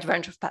 wide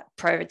range of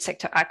private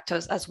sector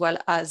actors, as well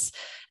as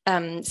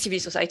civil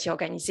society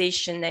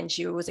organizations,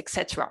 NGOs,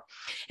 etc.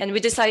 And we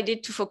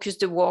decided to focus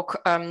the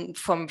work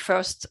from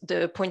first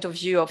the point of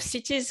view of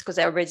cities, because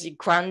they're already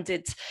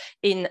grounded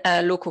in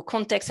a local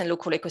context and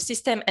local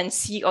ecosystem, and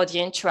see how they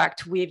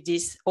interact with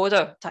these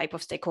other type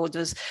of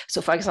stakeholders.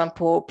 So for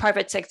example,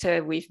 private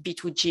sector with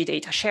B2G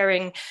data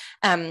sharing,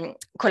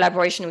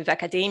 collaboration with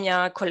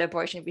academia,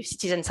 collaboration with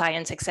citizen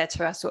science,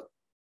 etc. So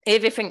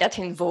everything that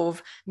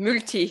involves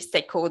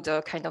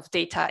multi-stakeholder kind of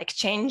data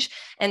exchange,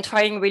 and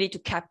trying really to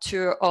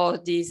capture all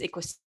these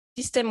ecosystems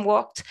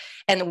worked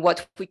and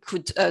what we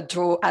could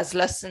draw as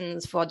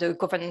lessons for the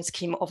governance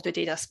scheme of the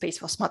data space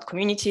for smart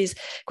communities,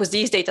 because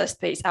these data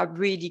spaces are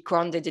really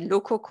grounded in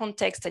local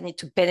context and need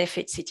to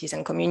benefit cities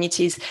and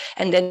communities.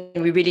 And then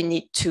we really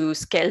need to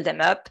scale them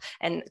up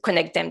and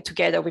connect them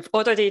together with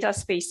other data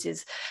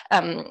spaces,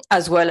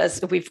 as well as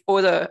with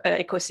other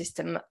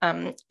ecosystem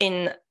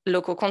in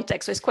local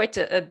context. So it's quite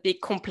a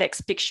big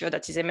complex picture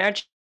that is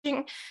emerging.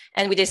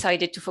 And we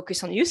decided to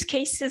focus on use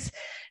cases,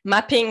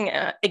 mapping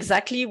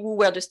exactly who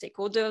were the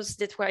stakeholders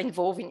that were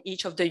involved in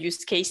each of the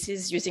use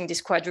cases using this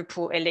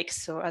quadruple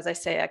helix. So as I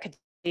say,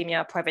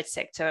 academia, private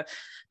sector,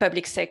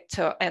 public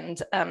sector,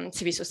 and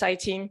civil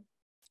society.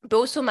 But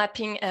also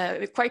mapping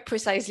quite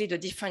precisely the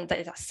different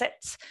data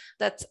sets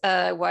that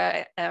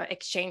were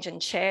exchanged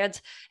and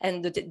shared,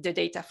 and the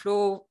data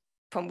flow,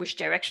 from which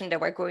direction they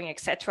were going,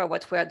 etc.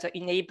 What were the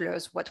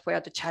enablers? What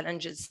were the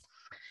challenges?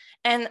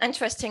 And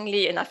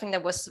interestingly, and I think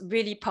that was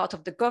really part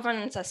of the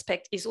governance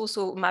aspect, is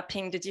also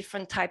mapping the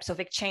different types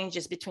of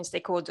exchanges between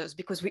stakeholders,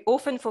 because we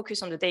often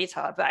focus on the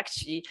data, but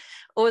actually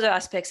other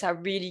aspects are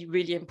really,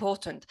 really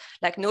important,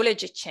 like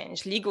knowledge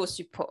exchange, legal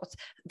support,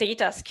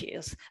 data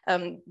skills,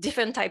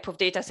 different type of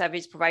data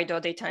service provider,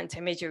 data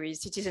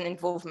intermediaries, citizen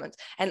involvement.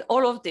 And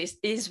all of this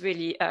is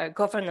really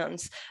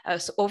governance.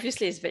 So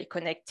obviously it's very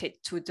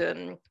connected to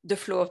the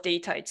flow of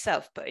data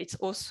itself, but it's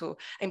also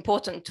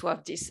important to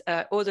have this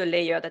other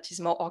layer that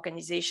is more organizational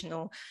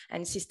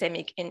and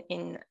systemic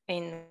in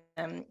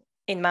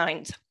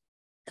mind.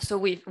 So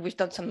we've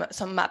done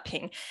some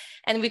mapping,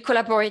 and we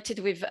collaborated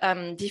with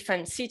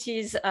different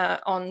cities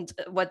on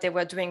what they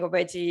were doing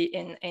already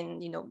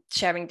in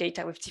sharing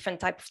data with different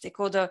type of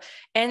stakeholder,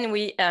 and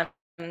we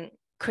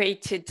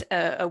created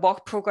a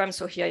work program.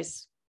 So here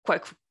is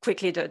quite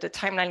quickly the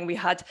timeline we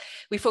had.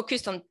 We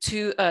focused on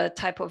two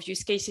type of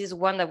use cases.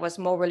 One that was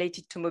more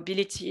related to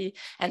mobility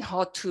and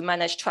how to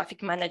manage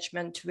traffic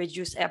management to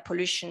reduce air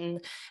pollution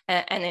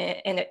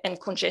and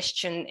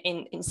congestion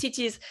in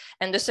cities.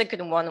 And the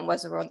second one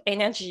was around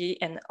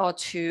energy and how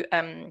to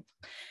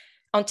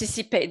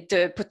anticipate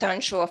the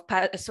potential of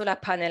solar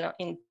panel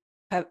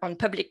on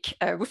public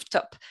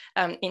rooftop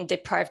in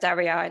deprived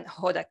area, and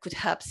how that could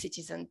help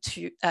citizens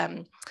to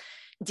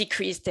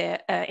decrease their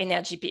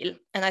energy bill.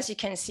 And as you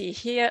can see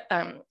here,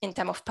 in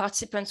terms of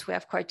participants, we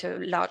have quite a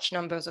large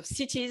numbers of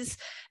cities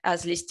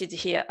as listed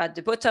here at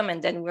the bottom.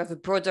 And then we have a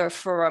broader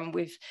forum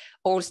with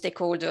all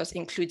stakeholders,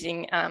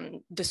 including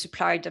the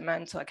supply,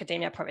 demand, so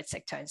academia, private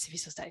sector, and civil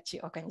society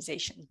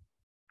organization.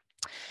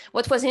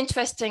 What was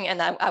interesting,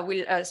 and I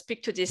will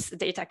speak to this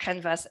data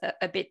canvas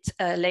a bit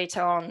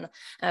later on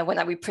when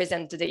I will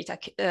present the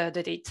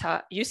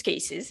data use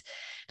cases.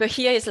 But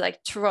here is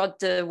like throughout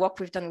the work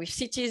we've done with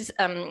cities,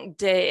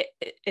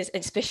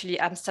 especially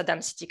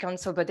Amsterdam City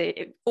Council, but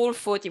they all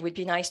thought it would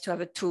be nice to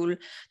have a tool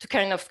to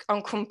kind of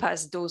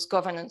encompass those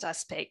governance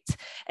aspects.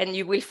 And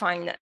you will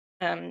find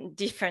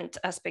different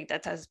aspect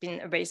that has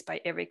been raised by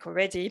Eric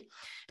already.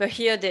 But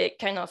here they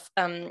kind of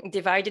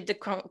divided the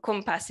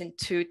compass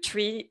into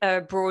three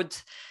broad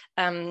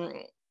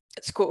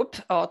scope,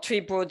 or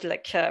three broad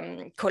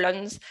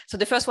columns. So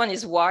the first one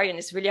is why, and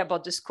it's really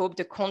about the scope,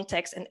 the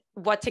context, and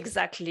what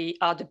exactly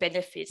are the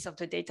benefits of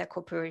the data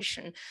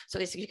cooperation. So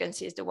this, you can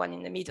see, is the one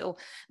in the middle.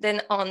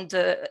 Then on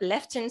the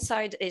left-hand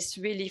side is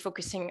really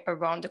focusing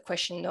around the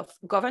question of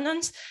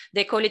governance.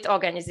 They call it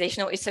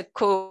organizational. It's a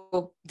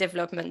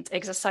co-development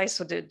exercise.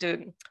 So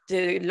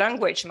the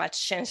language might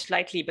change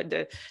slightly, but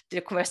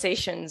the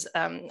conversations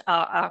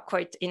are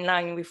quite in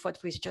line with what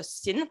we've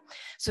just seen.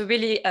 So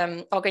really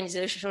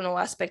organizational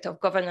aspect of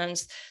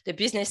governance, the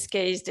business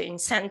case, the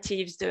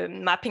incentives, the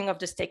mapping of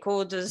the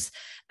stakeholders,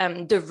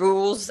 the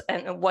rules,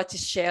 and what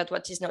is shared,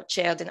 what is not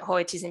shared, and how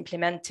it is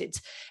implemented.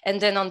 And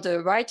then on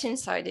the right-hand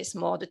side is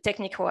more the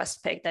technical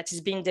aspect that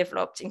is being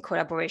developed in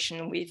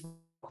collaboration with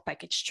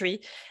package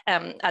 3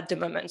 at the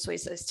moment. So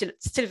it's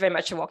still very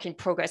much a work in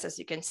progress, as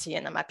you can see,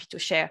 and I'm happy to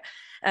share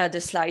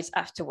the slides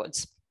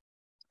afterwards.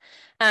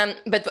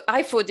 But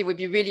I thought it would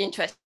be really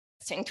interesting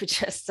to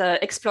just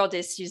explore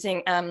this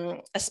using a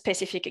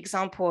specific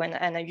example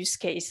and a use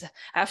case.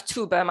 I have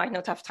two, but I might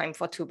not have time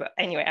for two. But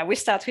anyway, I will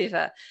start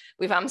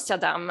with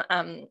Amsterdam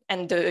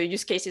and the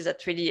use cases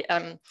that really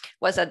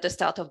was at the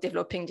start of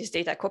developing this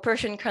data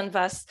cooperation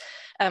canvas.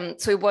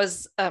 So it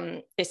was,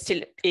 it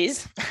still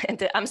is,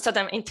 the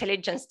Amsterdam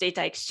Intelligence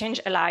Data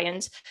Exchange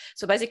Alliance.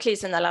 So basically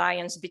it's an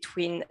alliance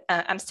between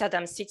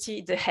Amsterdam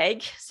City, The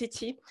Hague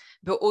City,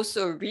 but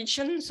also a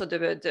region, so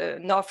the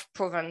North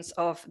Province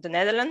of the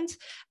Netherlands,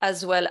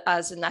 as well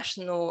as the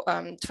national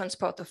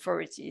transport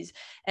authorities.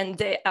 And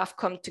they have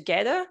come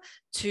together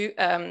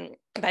to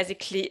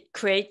basically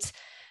create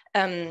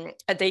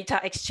a data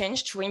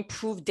exchange to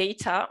improve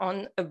data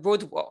on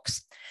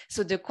roadworks.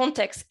 So the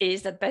context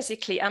is that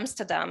basically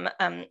Amsterdam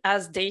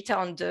has data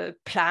on the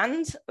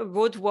planned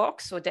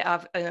roadwork. So they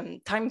have a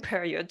time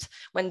period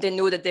when they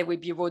know that there will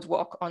be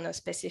roadwork on a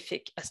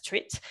specific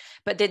street,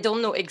 but they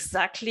don't know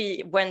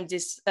exactly when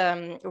this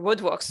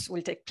roadworks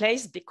will take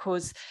place,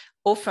 because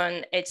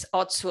often it's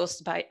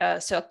outsourced by a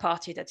third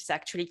party that is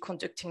actually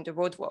conducting the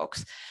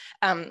roadworks.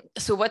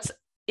 So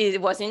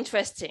it was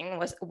interesting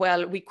was,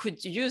 well, we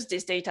could use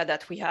this data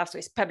that we have, so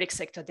it's public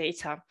sector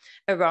data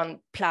around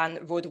planned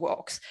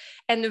roadworks,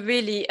 and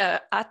really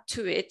add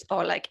to it,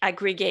 or like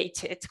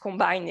aggregate it,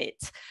 combine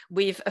it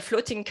with a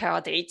floating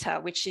car data,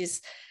 which is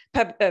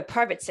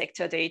private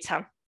sector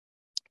data,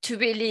 to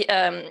really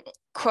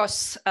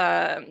cross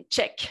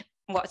check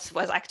what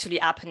was actually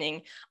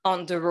happening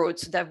on the road.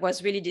 So there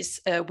was really this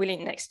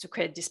willingness to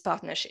create this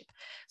partnership.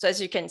 So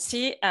as you can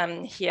see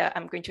here,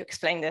 I'm going to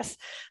explain this.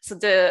 So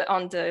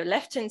on the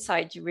left-hand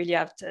side, you really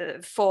have the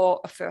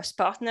 4 first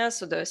partners.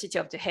 So the City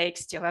of The Hague,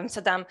 City of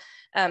Amsterdam.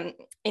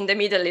 In the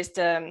middle is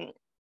the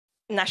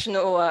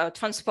National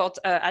Transport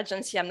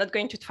Agency. I'm not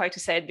going to try to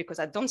say it because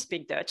I don't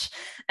speak Dutch.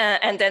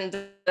 And then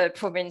the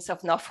province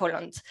of North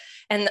Holland.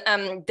 And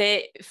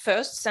they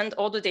first sent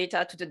all the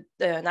data to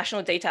the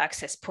National Data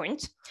Access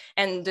Point.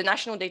 And the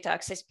National Data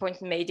Access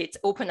Point made it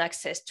open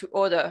access to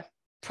other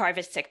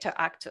private sector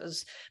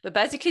actors. But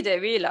basically they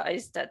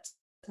realized that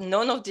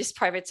none of these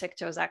private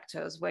sector's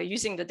actors were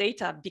using the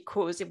data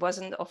because it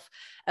wasn't of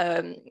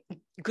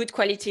good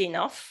quality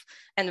enough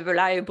and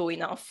reliable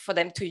enough for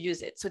them to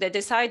use it. So they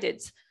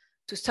decided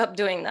to stop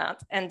doing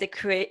that, and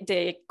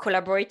they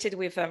collaborated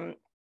with a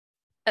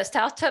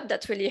startup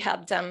that really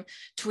helped them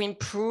to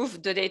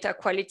improve the data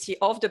quality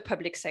of the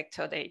public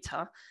sector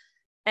data,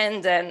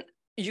 and then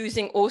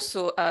using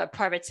also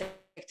private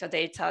sector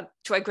data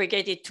to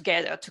aggregate it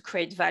together to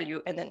create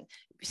value and then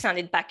send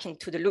it back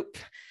into the loop.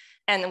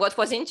 And what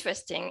was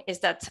interesting is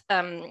that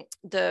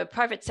the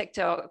private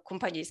sector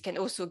companies can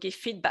also give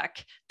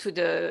feedback to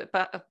the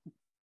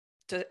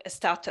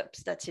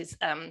startups that is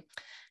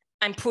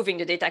improving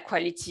the data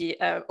quality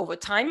over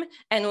time,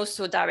 and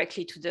also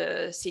directly to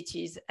the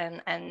cities and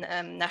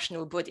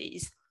national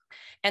bodies.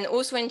 And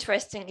also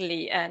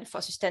interestingly, and for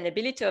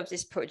sustainability of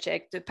this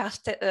project,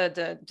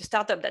 the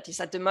startup that is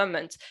at the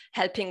moment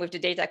helping with the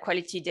data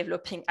quality,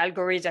 developing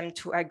algorithm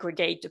to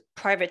aggregate the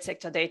private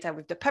sector data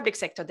with the public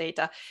sector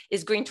data,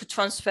 is going to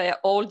transfer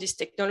all this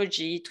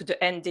technology to the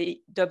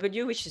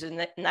NDW, which is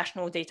a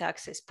National Data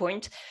Access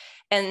Point.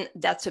 And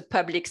that's a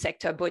public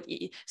sector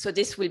body. So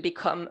this will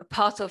become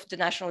part of the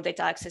National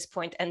Data Access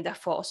Point and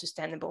therefore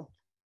sustainable.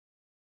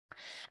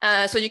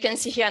 So you can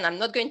see here, and I'm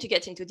not going to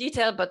get into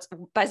detail, but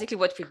basically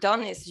what we've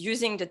done is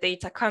using the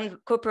data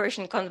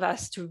cooperation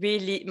canvas to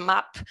really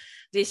map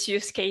these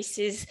use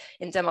cases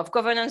in terms of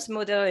governance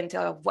model, in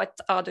terms of what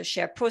are the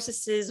shared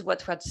processes,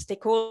 what are the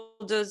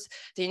stakeholders,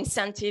 the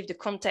incentive, the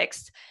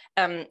context.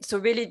 So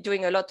really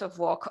doing a lot of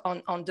work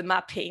on the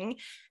mapping,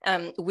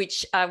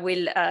 which I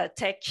will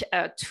take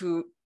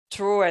to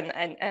draw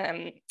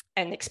and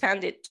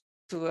expand it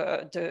to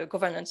the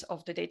governance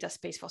of the data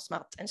space for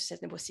smart and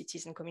sustainable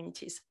cities and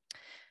communities.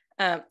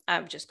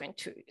 I'm just going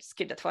to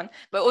skip that one.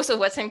 But also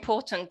what's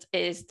important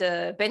is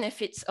the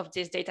benefits of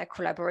this data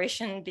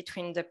collaboration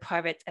between the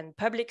private and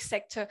public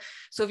sector.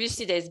 So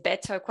obviously there's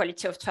better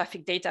quality of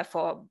traffic data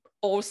for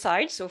all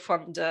sides. So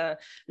from the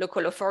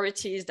local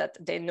authorities that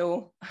they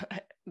know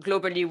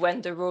globally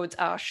when the roads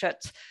are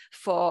shut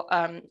for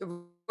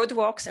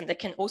roadworks, and they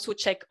can also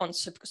check on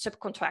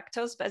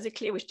subcontractors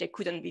basically, which they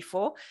couldn't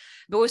before.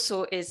 But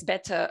also is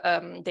better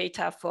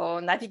data for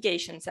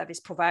navigation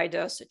service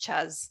providers such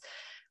as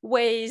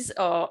Waze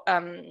or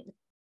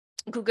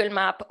Google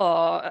Map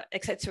or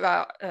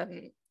etc.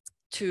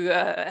 To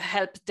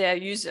help their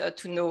user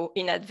to know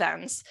in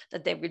advance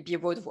that there will be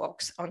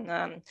roadworks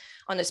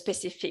on a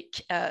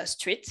specific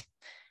street.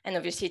 And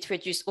obviously it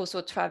reduces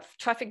also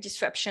traffic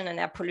disruption and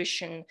air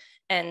pollution,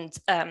 and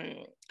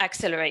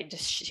accelerate the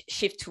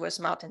shift to a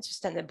smart and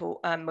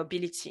sustainable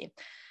mobility.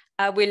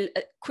 I will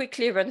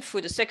quickly run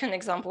through the second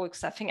example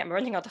because I think I'm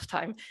running out of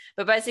time.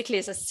 But basically,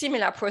 it's a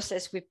similar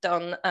process we've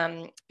done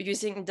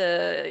using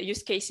the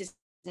use cases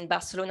in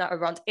Barcelona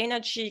around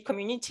energy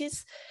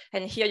communities.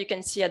 And here you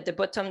can see at the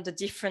bottom the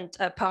different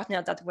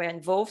partners that were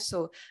involved.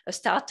 So a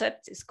startup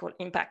is called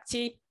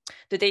Impacti,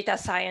 the data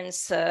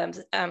science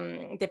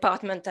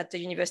department at the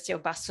University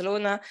of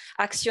Barcelona,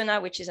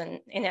 Acciona, which is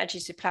an energy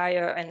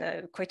supplier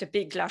and quite a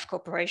big, large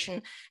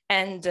corporation,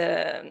 and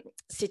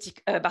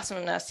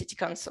Barcelona City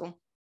Council.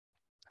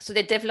 So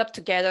they developed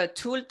together a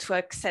tool to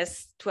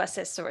assess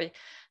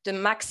the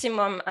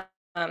maximum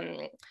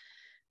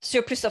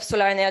surplus of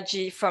solar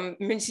energy from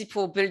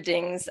municipal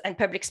buildings and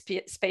public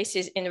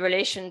spaces in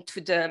relation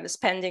to the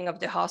spending of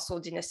the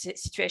household in a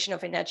situation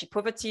of energy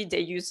poverty.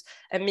 They use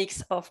a mix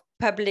of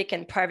public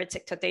and private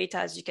sector data,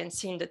 as you can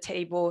see in the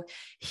table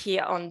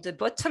here on the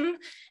bottom.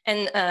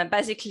 And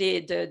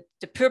basically,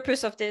 the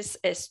purpose of this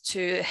is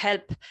to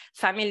help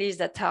families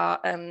that are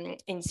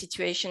in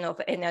situation of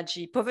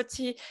energy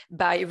poverty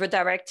by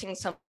redirecting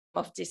some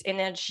of this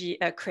energy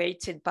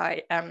created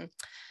by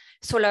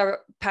solar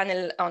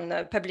panel on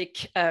the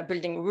public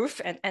building roof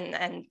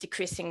and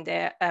decreasing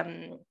their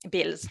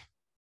bills.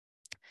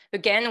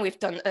 Again, we've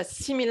done a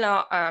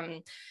similar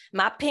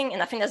mapping,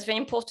 and I think that's very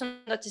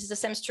important that this is the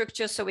same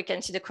structure so we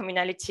can see the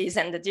communalities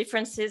and the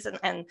differences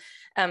and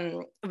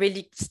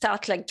really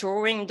start like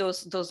drawing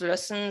those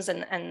lessons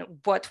and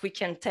what we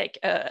can take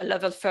a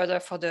level further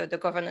for the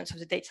governance of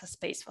the data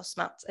space for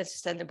smart and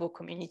sustainable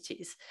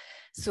communities.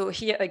 So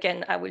here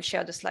again, I will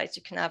share the slides.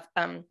 You can have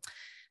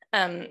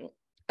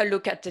a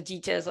look at the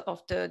details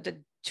of the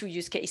two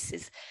use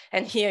cases.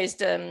 And here is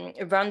the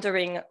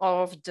rendering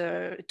of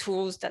the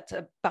tools that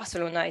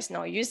Barcelona is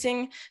now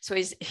using. So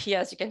here,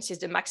 as you can see, is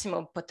the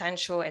maximum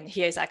potential. And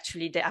here is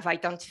actually, they have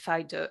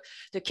identified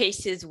the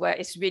cases where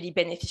it's really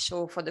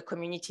beneficial for the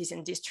communities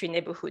in these three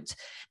neighborhoods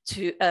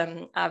to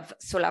have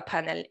solar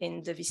panel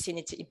in the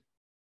vicinity.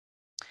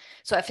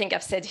 So I think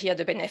I've said here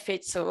the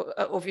benefits. So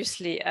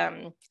obviously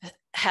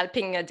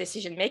helping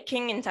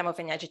decision-making in terms of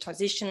energy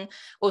transition,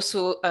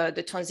 also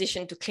the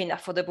transition to clean,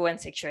 affordable and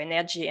secure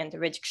energy and the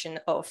reduction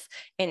of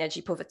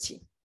energy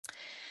poverty.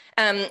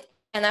 And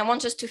I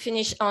want us to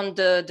finish on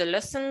the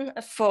lesson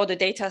for the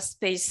data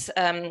space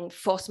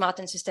for smart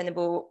and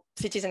sustainable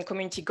cities and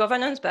community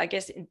governance, but I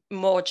guess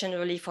more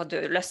generally for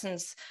the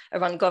lessons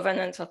around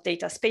governance of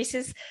data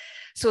spaces.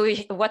 So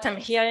what I'm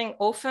hearing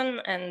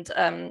often,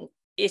 and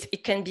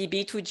it can be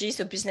B2G,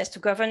 so business to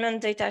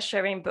government data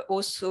sharing, but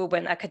also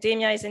when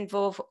academia is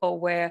involved or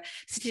where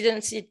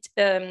citizen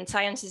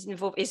science is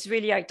involved, is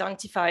really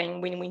identifying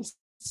win-win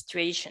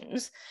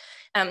situations.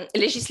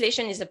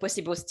 Legislation is a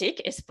possible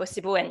stick, it's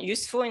possible and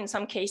useful in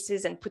some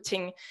cases, and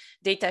putting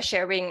data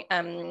sharing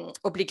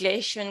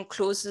obligation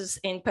clauses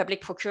in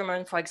public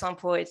procurement, for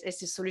example,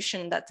 it's a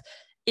solution that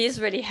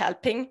is really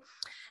helping.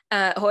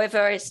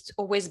 However, it's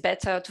always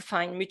better to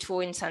find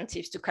mutual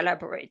incentives to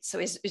collaborate. So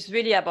it's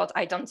really about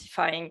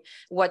identifying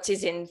what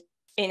is in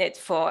it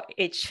for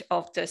each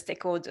of the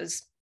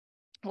stakeholders.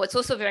 What's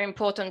also very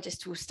important is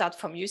to start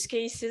from use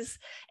cases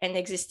and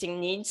existing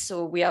needs.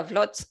 So we have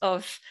lots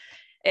of,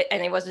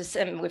 and it was the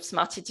same with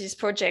Smart Cities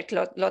project,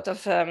 lot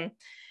of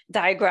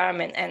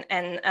diagram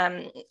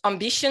and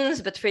ambitions,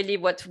 but really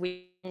what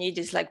we need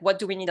is like, what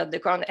do we need on the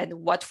ground and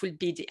what will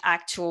be the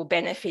actual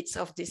benefits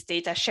of this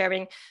data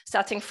sharing,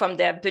 starting from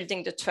there,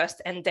 building the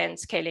trust and then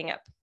scaling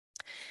up.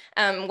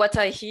 What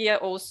I hear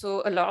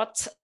also a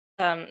lot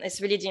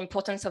is really the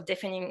importance of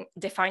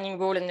defining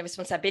role and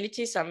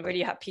responsibility. So I'm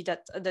really happy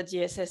that the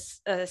DSS,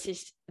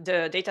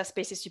 the Data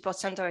Spaces Support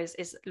Center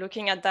is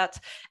looking at that,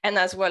 and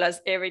as well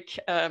as Eric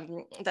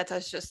that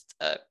has just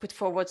put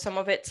forward some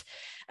of it.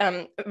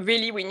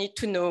 Really, we need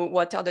to know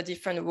what are the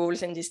different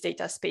roles in these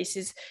data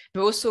spaces,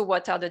 but also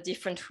what are the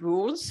different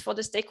rules for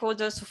the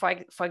stakeholders. So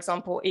for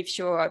example, if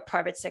you're a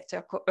private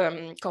sector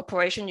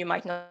corporation, you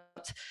might not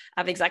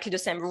have exactly the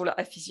same rule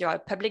if you're a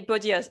public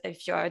body as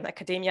if you're in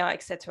academia,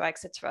 et cetera, et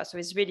cetera. So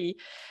it's really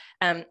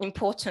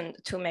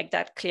important to make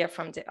that clear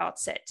from the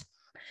outset.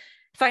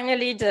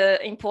 Finally,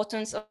 the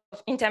importance of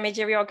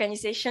intermediary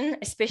organization,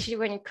 especially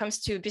when it comes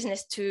to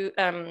business to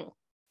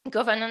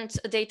governance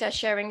data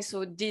sharing.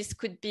 So this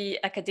could be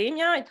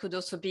academia, it could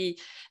also be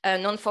a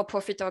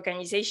non-for-profit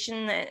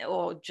organization,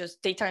 or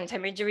just data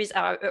intermediaries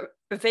are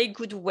a very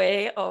good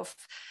way of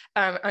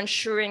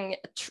ensuring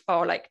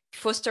or like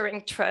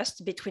fostering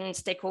trust between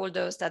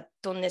stakeholders that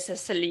don't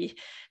necessarily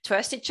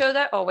trust each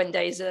other, or when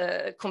there is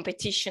a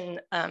competition,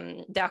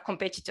 there are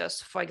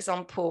competitors. For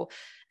example,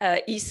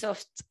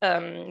 eSoft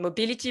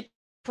mobility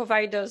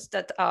providers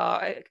that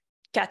are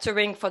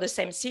catering for the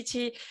same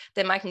city,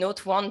 they might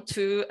not want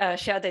to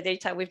share the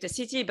data with the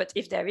city, but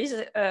if there is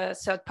a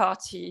third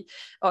party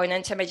or an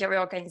intermediary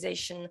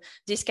organization,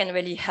 this can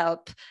really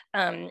help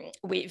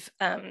with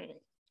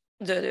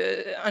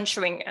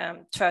ensuring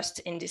trust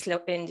in this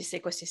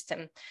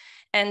ecosystem,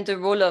 and the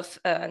role of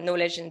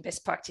knowledge and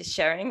best practice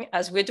sharing,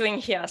 as we're doing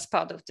here as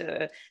part of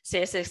the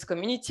CSX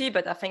community,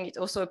 but I think it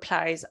also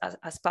applies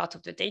as part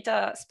of the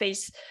data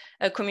space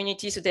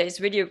community. So there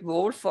is really a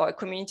role for a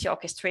community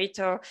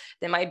orchestrator.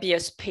 There might be a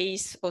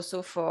space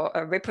also for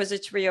a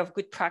repository of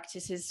good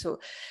practices. So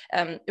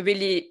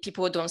really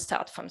people don't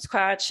start from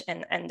scratch,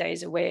 and there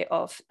is a way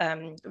of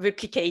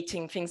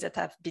replicating things that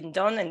have been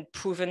done and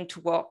proven to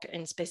work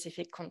in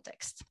specific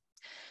context.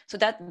 So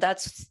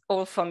that's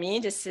all for me.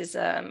 This is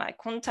my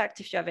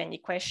contact. If you have any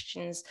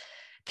questions,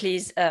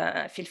 please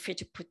feel free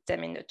to put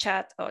them in the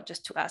chat or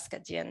just to ask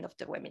at the end of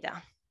the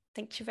webinar.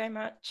 Thank you very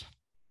much.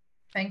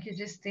 Thank you,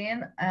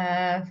 Justine,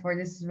 for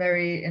this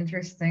very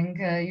interesting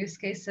use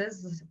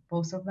cases,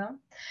 both of them.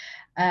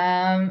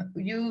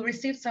 You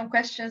received some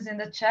questions in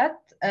the chat,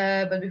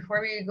 but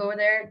before we go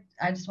there,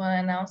 I just want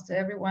to announce to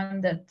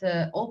everyone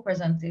that all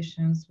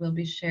presentations will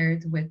be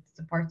shared with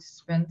the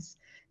participants.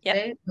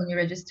 Yep. When you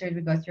registered,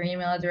 we got your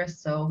email address,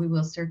 so we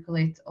will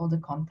circulate all the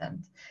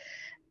content.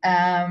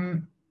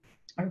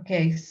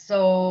 Okay,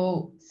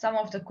 so some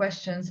of the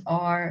questions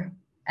are,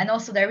 and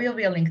also there will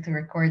be a link to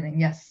recording.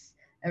 Yes,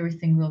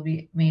 everything will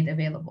be made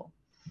available.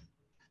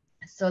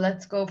 So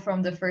let's go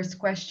from the first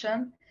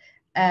question.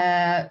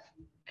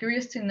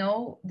 Curious to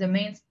know the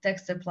main tech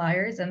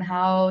suppliers and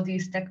how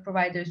these tech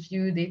providers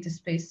view data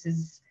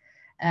spaces,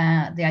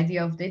 the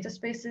idea of data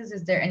spaces.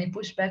 Is there any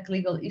pushback,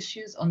 legal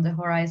issues on the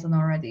horizon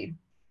already?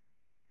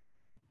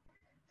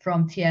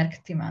 From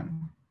Tjerk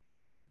Timan.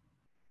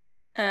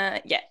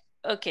 Yeah,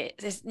 okay.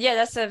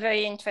 That's a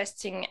very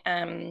interesting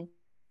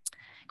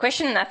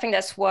question. I think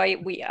that's why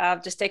we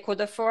have the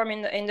stakeholder forum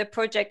in the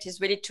project,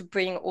 is really to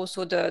bring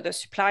also the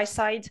supply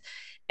side.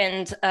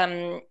 And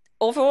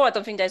overall, I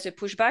don't think there's a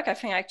pushback. I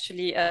think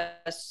actually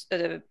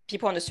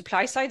people on the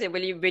supply side, they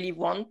really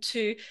want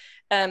to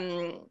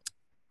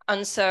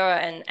answer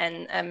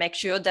and make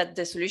sure that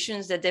the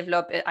solutions they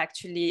develop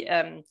actually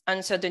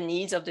answer the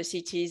needs of the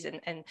cities.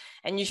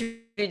 And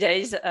usually there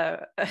is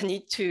a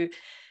need to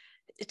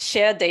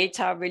share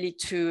data really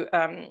to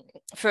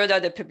further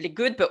the public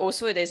good, but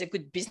also there's a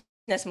good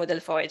business model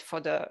for it, for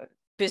the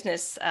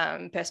business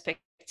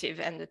perspective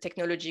and the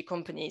technology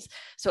companies.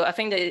 So I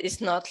think that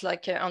it's not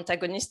like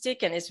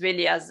antagonistic, and it's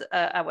really, as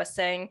I was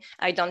saying,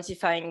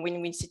 identifying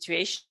win-win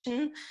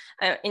situation.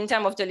 In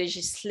terms of the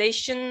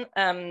legislation,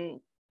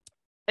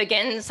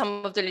 again,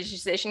 some of the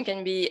legislation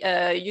can be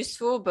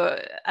useful,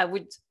 but I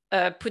would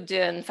put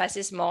the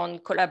emphasis more on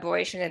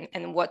collaboration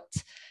and what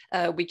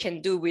we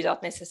can do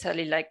without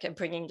necessarily like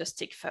bringing the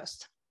stick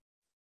first.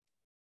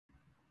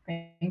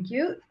 Thank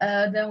you.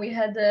 Then we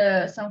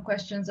had some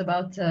questions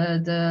about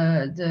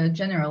the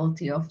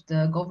generality of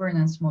the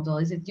governance model.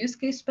 Is it use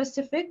case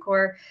specific,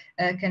 or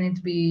can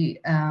it be,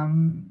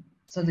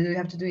 so do you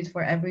have to do it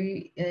for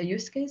every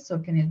use case, or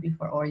can it be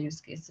for all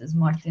use cases?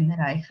 Martin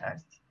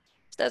Reichert.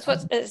 That's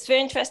what's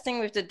very interesting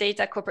with the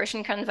data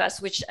cooperation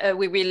canvas, which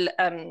we will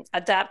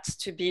adapt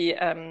to be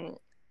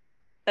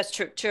a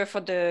structure for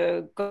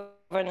the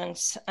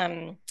governance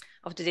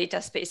of the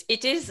data space.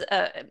 It is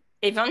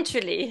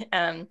eventually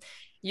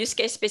use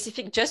case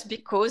specific, just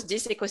because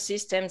these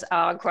ecosystems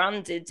are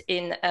grounded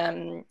in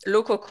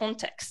local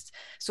context.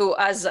 So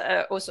as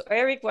also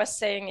Eric was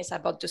saying, it's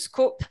about the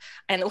scope,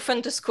 and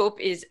often the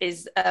scope is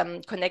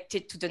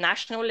connected to the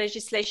national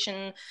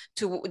legislation,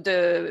 to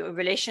the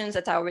relations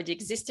that are already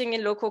existing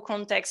in local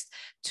context,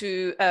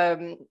 to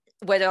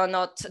whether or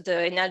not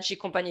the energy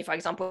company, for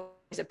example,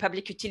 is a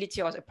public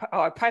utility or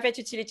a private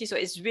utility. So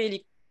it's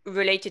really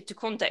related to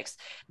context,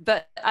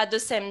 but at the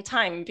same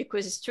time,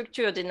 because it's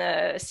structured in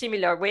a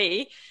similar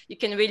way, you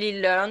can really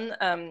learn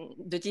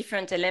the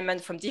different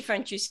elements from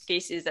different use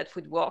cases that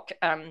would work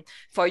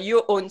for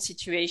your own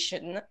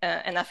situation,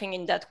 and I think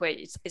in that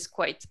way it's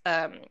quite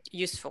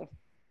useful.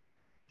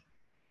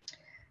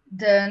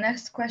 The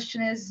next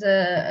question is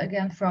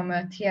again from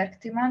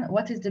Tjerk Timan.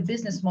 What is the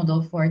business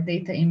model for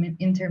data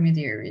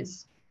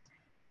intermediaries?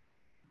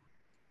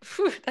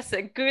 That's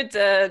a good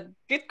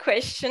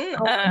question.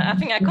 I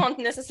think I can't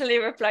necessarily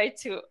reply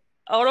to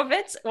all of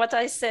it. What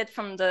I said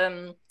from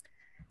the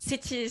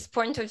city's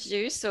point of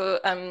view, so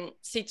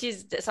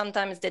cities,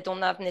 sometimes they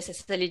don't have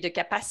necessarily the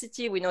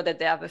capacity. We know that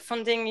they have a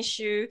funding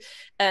issue.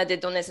 They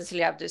don't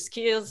necessarily have the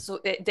skills. So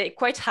they're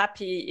quite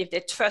happy if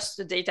they trust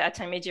the data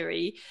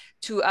intermediary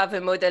to have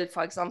a model,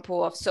 for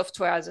example, of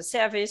software as a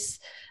service,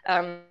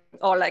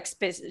 or like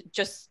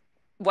just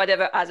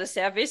whatever as a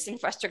service,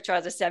 infrastructure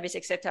as a service,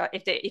 etc.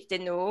 If they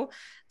know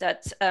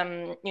that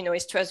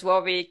it's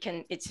trustworthy,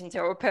 it's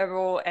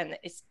interoperable, and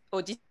it's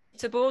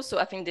auditable. So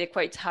I think they're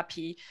quite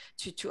happy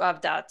to have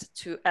that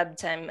to help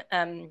them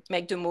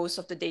make the most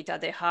of the data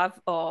they have,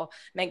 or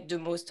make the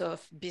most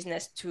of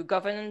business to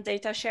govern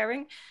data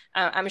sharing.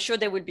 I'm sure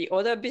there will be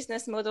other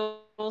business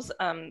models,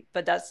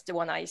 but that's the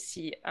one I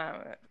see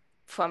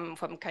from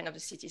kind of the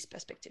city's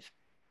perspective.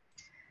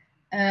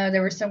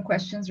 There were some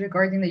questions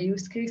regarding the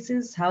use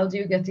cases. How do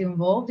you get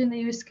involved in the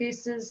use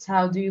cases?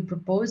 How do you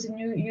propose a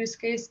new use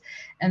case?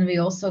 And we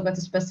also got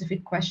a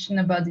specific question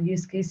about the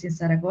use case in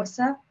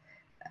Zaragoza.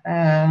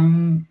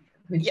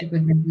 which you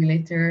could maybe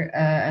later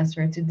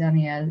answer to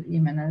Daniel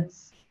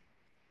Jimenez.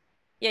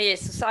 Yeah.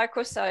 So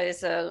Saragossa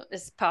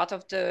is part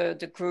of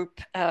the group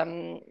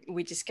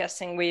we're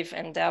discussing with,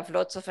 and they have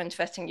lots of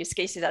interesting use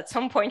cases. At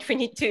some point, we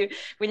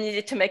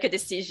needed to make a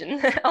decision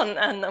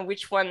on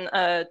which one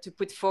to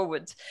put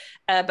forward.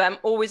 But I'm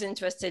always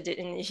interested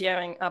in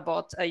hearing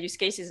about use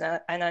cases,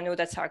 and I know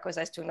that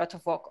Saragossa is doing a lot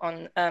of work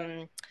on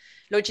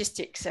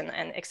logistics and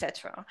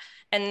etc.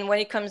 And when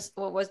it comes,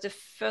 what was the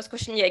first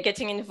question? Yeah,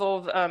 getting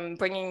involved,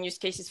 bringing use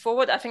cases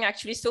forward. I think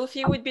actually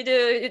Sophie would be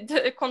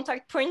the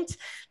contact point,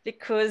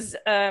 because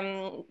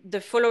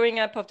the following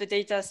up of the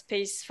data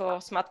space for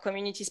smart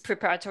communities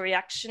preparatory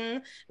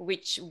action,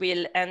 which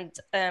will end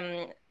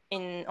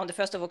on the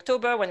 1st of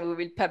October, when we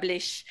will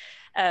publish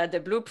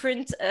the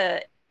blueprint,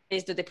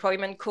 is the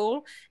deployment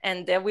call,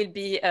 and there will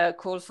be a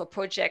call for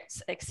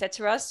projects,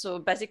 etc. So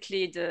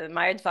basically,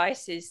 my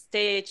advice is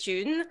stay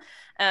tuned,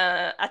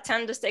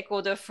 attend the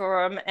stakeholder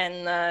forum,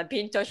 and be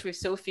in touch with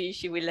Sophie.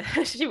 She will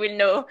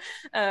know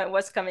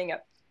what's coming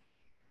up.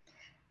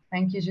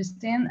 Thank you,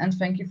 Justine, and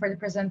thank you for the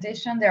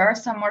presentation. There are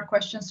some more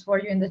questions for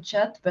you in the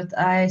chat, but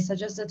I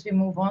suggest that we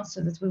move on so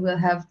that we will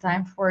have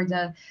time for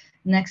the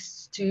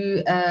next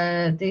two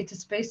data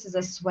spaces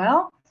as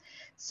well.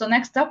 So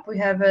next up, we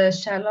have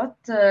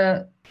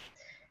Charlotte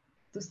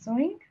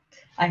Toussaint.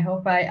 I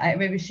hope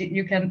maybe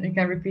you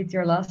can repeat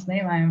your last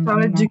name.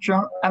 Charlotte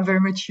Ducran. I'm very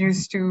much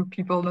used to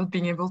people not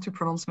being able to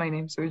pronounce my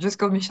name, so you just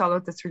call me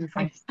Charlotte. That's really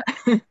fine.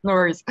 No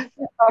worries.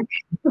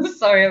 Okay.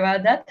 Sorry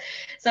about that.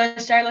 So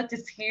Charlotte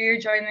is here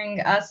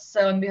joining us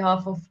on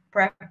behalf of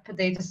PrEP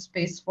Data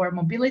Space for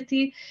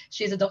Mobility.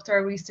 She's a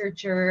doctoral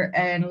researcher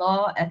in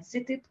law at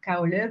CITIP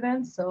KU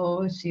Leuven,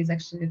 so she's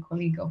actually a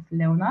colleague of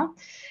Leona.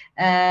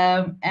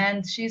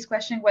 And she's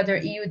questioning whether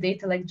EU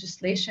data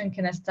legislation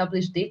can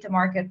establish data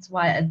markets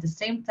while at the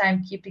same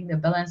time keeping the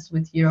balance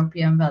with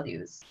European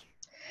values.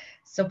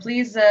 So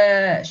please,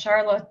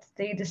 Charlotte,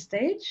 take the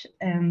stage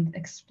and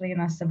explain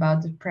us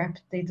about the PrEP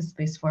Data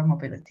Space for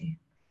Mobility.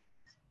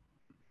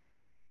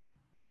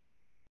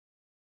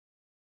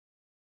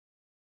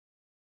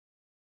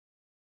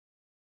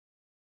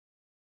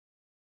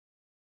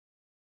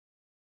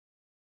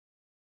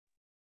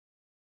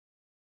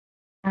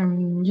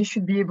 You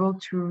should be able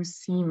to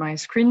see my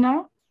screen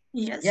now.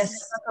 Yes. Yes,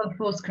 not on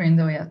full screen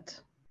though yet.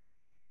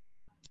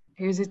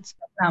 Is it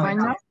fine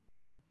now?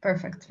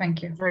 Perfect,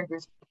 thank you. Very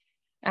good.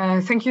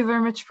 Thank you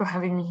very much for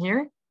having me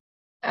here.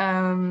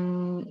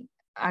 I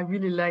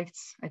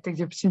take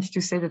the opportunity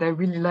to say that I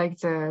really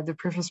liked the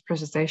previous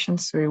presentation,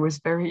 so it was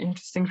very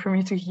interesting for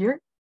me to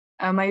hear.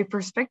 My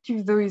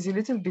perspective, though, is a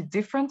little bit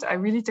different. I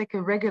really take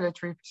a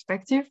regulatory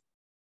perspective.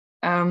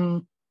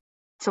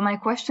 So my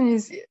question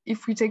is,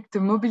 if we take the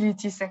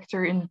mobility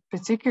sector in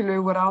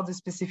particular, what are the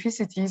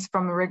specificities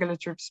from a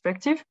regulatory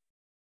perspective?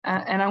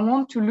 And I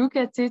want to look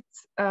at it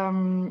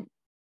kind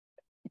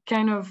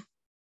of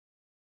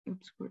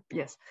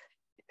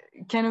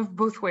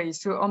both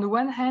ways. So on the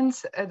one hand,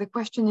 the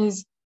question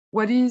is,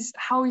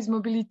 how is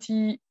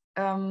mobility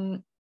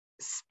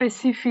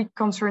specific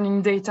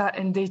concerning data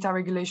and data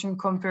regulation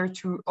compared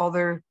to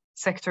other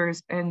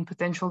sectors and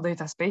potential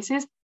data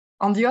spaces?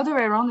 On the other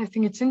way around, I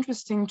think it's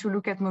interesting to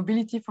look at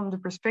mobility from the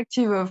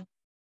perspective of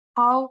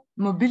how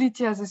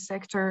mobility as a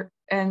sector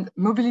and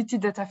mobility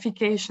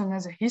datafication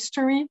as a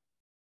history,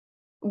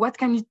 what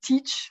can it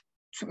teach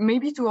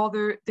maybe to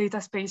other data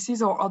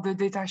spaces or other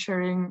data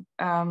sharing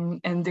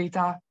and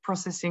data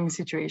processing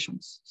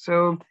situations.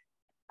 So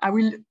I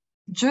will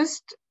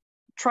just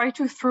try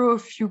to throw a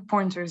few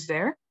pointers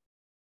there.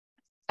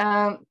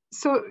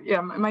 So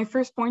yeah, my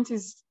first point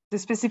is the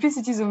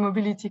specificities of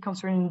mobility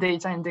concerning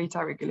data and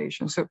data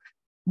regulation. So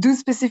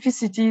those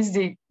specificities,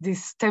 they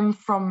stem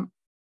from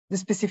the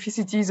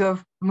specificities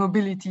of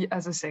mobility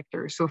as a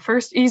sector. So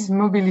first, is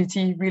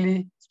mobility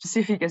really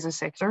specific as a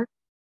sector?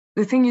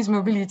 The thing is,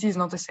 mobility is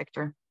not a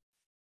sector.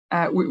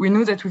 We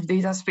know that with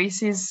data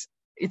spaces,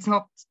 it's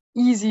not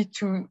easy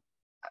to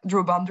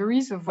draw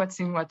boundaries of what's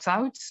in, what's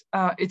out.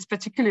 It's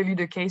particularly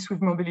the case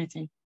with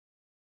mobility.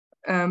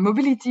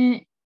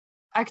 Mobility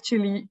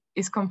actually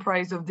is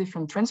comprised of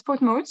different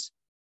transport modes.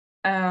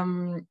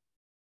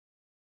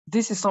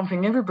 This is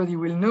something everybody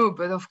will know,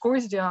 but of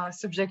course they are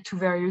subject to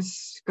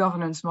various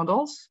governance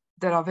models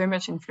that are very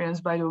much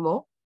influenced by the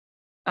law.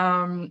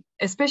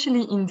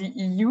 Especially in the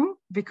EU,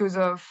 because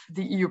of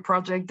the EU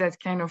project that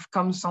kind of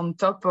comes on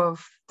top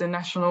of the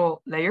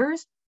national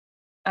layers.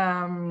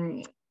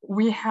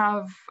 We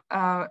have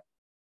a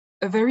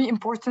very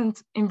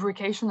important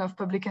imbrication of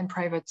public and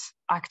private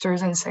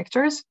actors and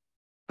sectors,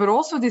 but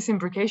also this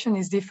imbrication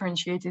is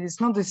differentiated.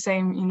 It's not the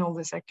same in all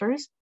the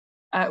sectors.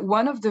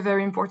 One of the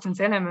very important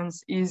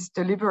elements is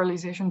the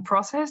liberalization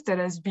process that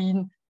has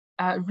been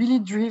really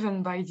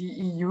driven by the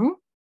EU.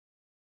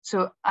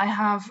 So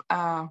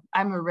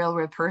I'm a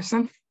railway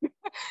person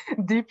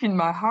deep in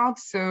my heart.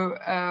 So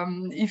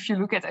if you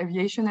look at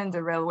aviation and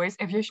the railways,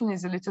 aviation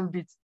is a little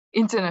bit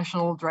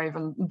international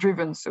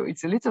driven, so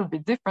it's a little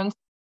bit different.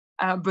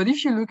 But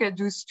if you look at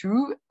those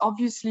two,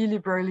 obviously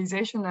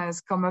liberalization has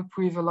come up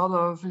with a lot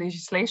of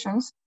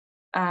legislations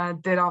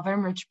that are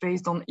very much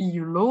based on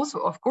EU law. So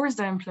of course,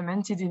 they're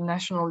implemented in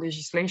national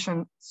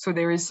legislation, so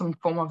there is some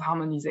form of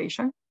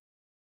harmonization.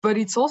 But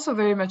it's also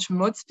very much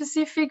mode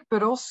specific,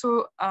 but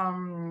also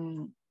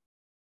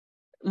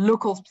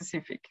local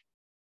specific.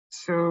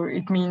 So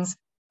it means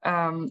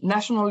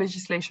national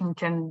legislation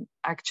can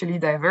actually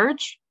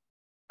diverge.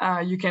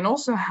 You can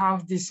also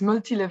have this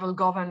multi-level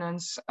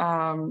governance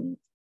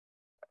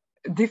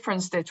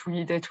difference that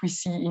we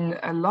see in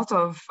a lot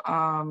of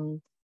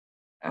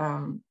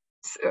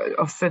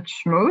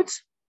such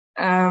modes.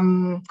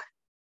 An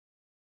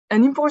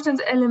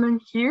important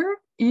element here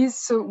is,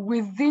 so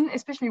within,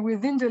 especially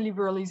within the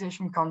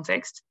liberalization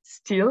context,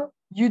 still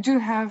you do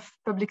have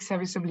public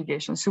service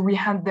obligations. So we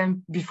had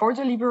them before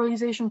the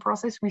liberalization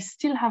process. We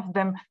still have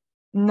them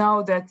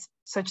now that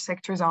such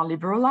sectors are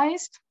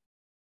liberalized,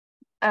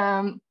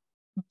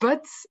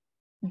 but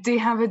they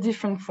have a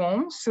different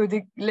form. So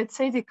they, let's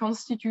say they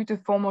constitute a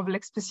form of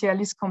lex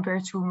specialis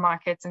compared to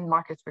market and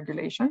market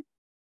regulation.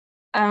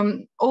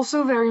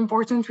 Also very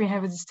important, we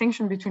have a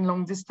distinction between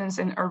long distance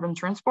and urban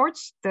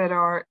transports that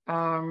are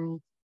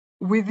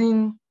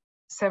within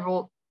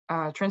several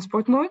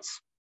transport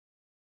modes.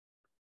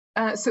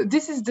 So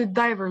this is the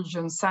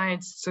divergent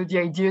side. So the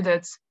idea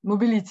that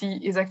mobility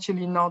is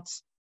actually not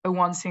a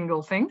one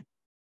single thing.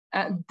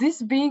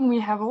 This being, we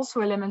have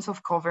also elements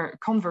of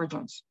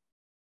convergence.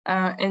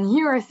 And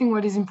here, I think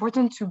what is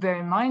important to bear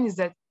in mind is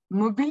that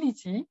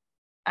mobility,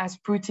 as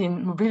put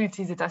in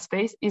mobility data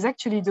space, is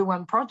actually the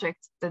one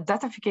project that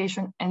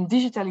datafication and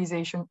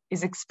digitalization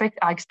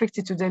are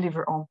expected to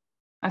deliver on.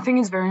 I think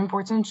it's very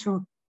important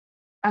to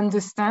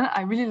understand.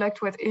 I really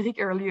liked what Eric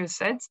earlier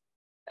said,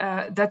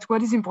 that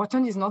what is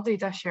important is not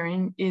data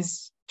sharing,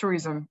 is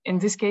tourism. In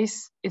this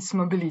case, it's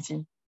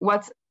mobility.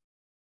 What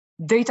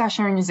data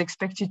sharing is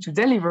expected to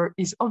deliver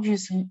is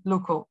obviously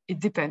local. It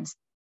depends.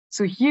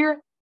 So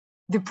here,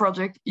 the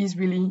project is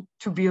really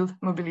to build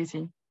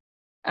mobility.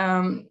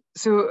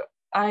 So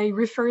I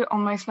refer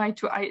on my slide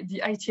to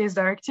the ITS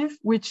directive,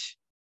 which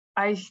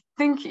I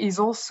think is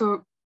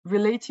also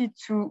related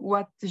to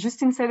what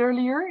Justine said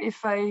earlier.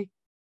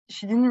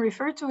 She didn't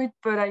refer to it,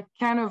 but I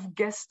kind of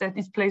guess that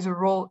it plays a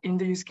role in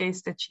the use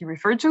case that she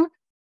referred to.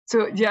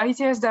 So the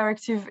ITS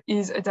directive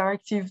is a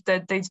directive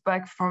that dates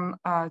back from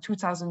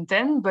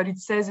 2010, but it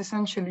says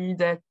essentially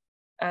that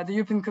the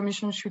European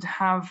Commission should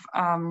have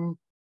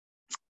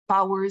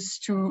powers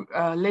to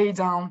lay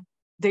down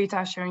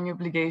data sharing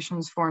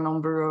obligations for a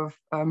number of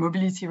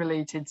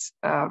mobility-related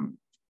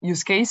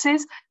use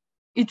cases.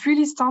 It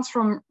really starts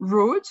from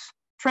road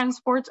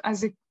transport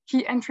as a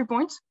key entry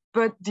point,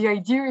 but the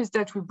idea is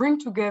that we bring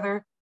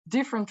together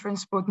different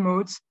transport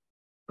modes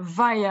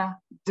via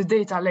the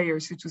data layer,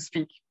 so to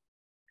speak.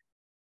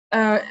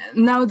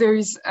 Now there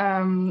is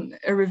a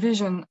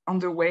revision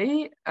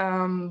underway,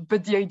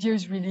 but the idea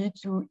is really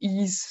to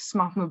ease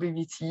smart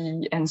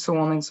mobility and so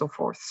on and so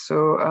forth.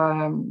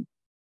 So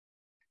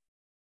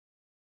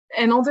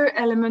another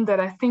element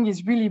that I think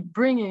is really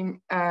bringing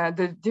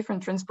the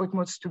different transport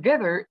modes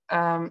together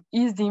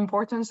is the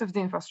importance of the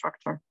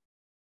infrastructure.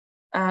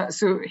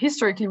 So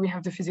historically, we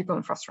have the physical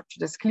infrastructure,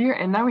 that's clear,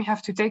 and now we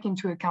have to take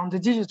into account the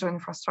digital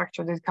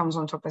infrastructure that comes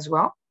on top as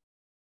well.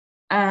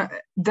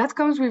 That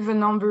comes with a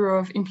number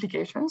of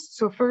implications.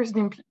 So first,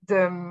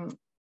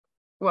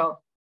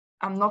 well,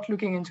 I'm not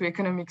looking into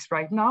economics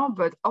right now,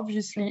 but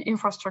obviously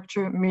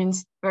infrastructure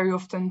means very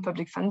often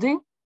public funding,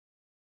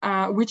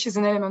 which is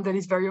an element that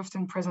is very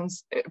often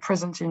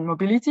present in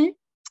mobility.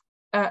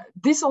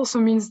 This also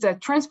means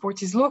that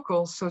transport is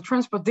local, so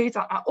transport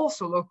data are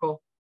also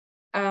local.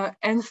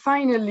 And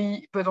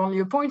finally, but only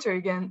a pointer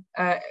again,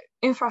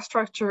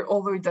 infrastructure,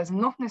 although it does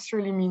not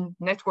necessarily mean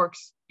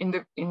networks, in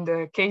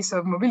the case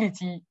of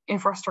mobility,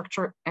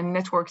 infrastructure and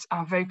networks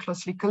are very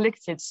closely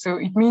connected. So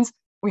it means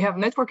we have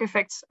network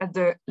effects at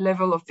the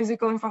level of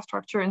physical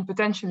infrastructure and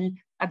potentially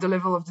at the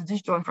level of the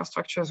digital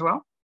infrastructure as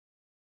well.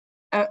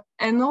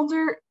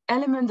 Another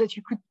element that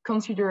you could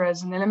consider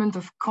as an element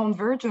of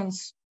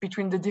convergence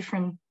between the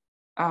different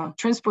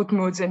transport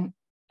modes and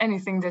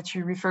anything that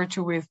you refer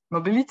to with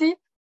mobility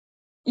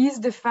is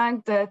the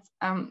fact that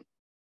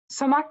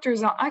some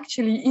actors are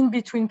actually in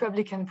between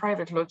public and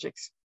private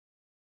logics.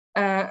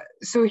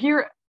 So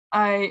here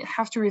I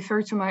have to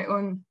refer to my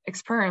own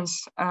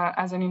experience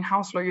as an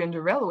in-house lawyer in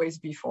the railways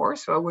before.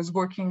 So I was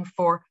working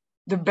for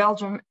the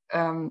Belgium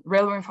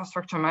railway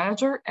infrastructure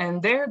manager,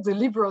 and there the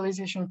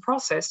liberalization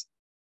process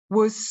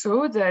was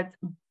so that,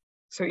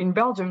 so in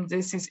Belgium,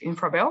 this is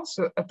Infrabel,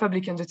 so a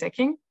public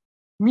undertaking,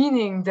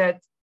 meaning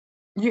that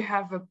you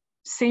have a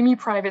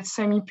semi-private,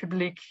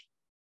 semi-public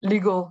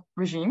legal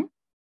regime,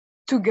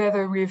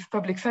 together with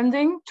public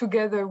funding,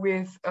 together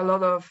with a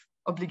lot of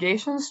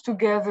obligations,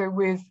 together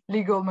with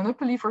legal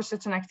monopoly for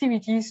certain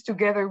activities,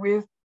 together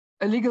with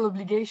a legal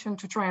obligation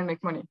to try and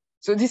make money.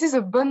 So this is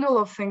a bundle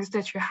of things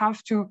that you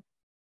have to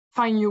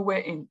find your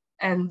way in.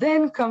 And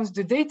then comes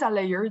the data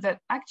layer that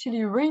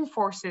actually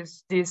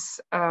reinforces this,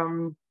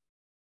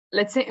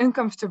 let's say,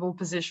 uncomfortable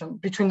position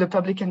between the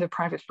public and the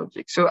private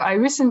logic. So I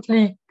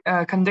recently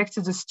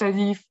conducted a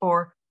study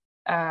for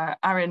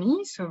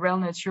RNE, so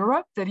RailNet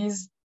Europe, that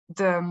is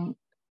the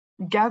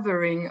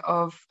gathering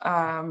of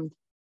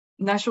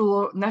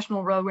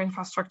national railway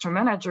infrastructure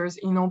managers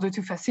in order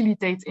to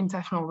facilitate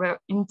international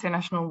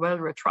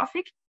railway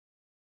traffic.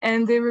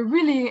 And they were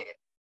really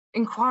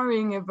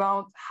inquiring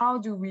about how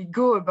do we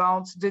go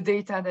about the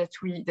data that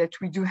we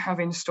do have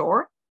in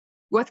store?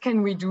 What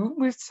can we do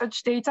with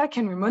such data?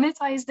 Can we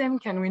monetize them?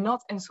 Can we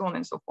not? And so on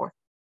and so forth.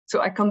 So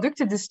I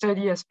conducted this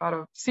study as part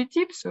of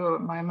CITIB, so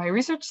my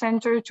research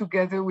center,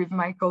 together with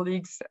my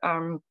colleagues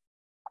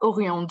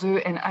Orient 2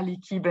 and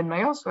Aliki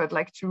Benmayer. So I'd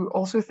like to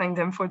also thank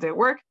them for their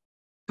work.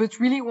 But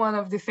really one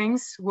of the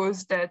things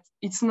was that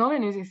it's not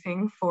an easy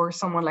thing for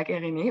someone like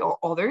RNA or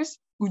others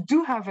who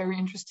do have very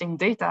interesting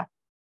data,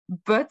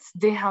 but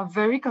they have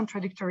very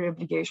contradictory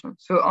obligations.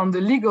 So on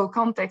the legal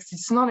context,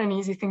 it's not an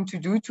easy thing to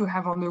do to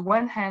have on the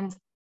one hand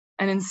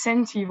an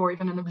incentive or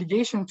even an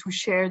obligation to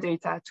share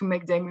data, to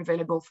make them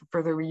available for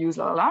further reuse,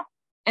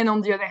 and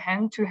on the other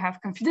hand, to have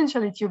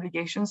confidentiality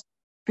obligations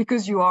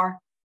because you are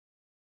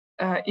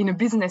in a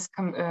business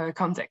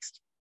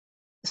context.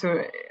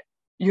 So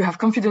you have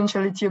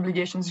confidentiality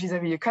obligations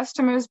vis-a-vis your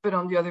customers, but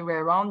on the other way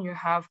around, you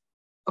have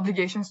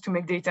obligations to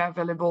make data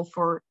available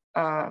for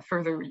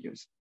further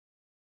reuse.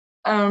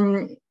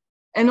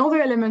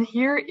 Another element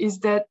here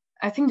is that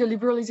I think the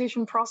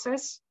liberalization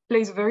process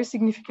plays a very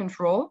significant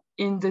role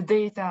in the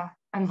data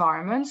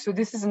environment. So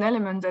this is an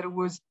element that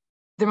was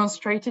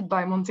demonstrated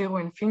by Montero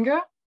and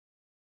Finger.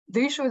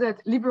 They show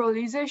that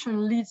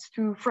liberalization leads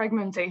to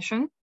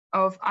fragmentation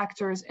of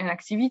actors and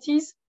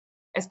activities,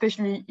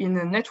 especially in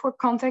a network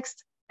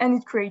context, and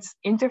it creates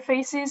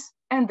interfaces,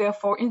 and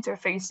therefore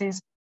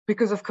interfaces,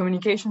 because of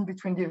communication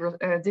between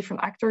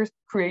different actors,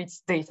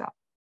 creates data.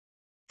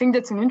 I think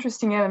that's an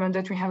interesting element,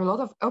 that we have a lot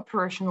of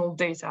operational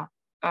data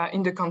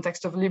in the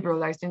context of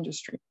liberalized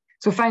industry.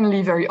 So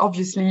finally, very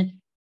obviously,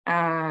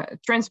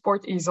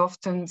 transport is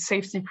often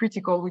safety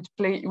critical,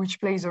 which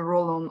plays a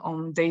role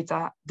on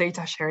data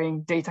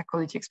sharing, data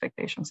quality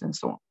expectations, and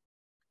so on.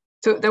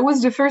 So that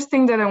was the first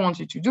thing that I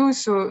wanted to do.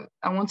 So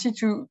I wanted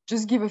to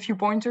just give a few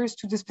pointers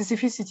to the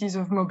specificities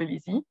of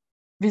mobility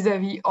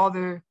vis-a-vis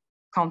other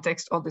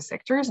contexts, other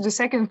sectors. The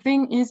second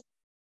thing is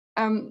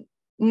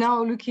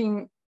now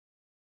looking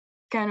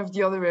kind of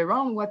the other way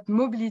around, what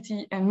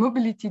mobility and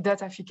mobility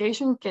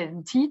datafication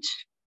can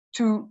teach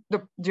to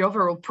the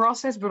overall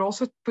process, but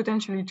also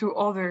potentially to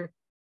other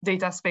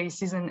data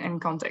spaces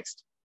and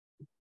contexts.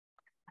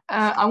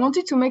 I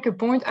wanted to make a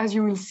point, as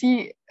you will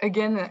see,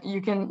 again,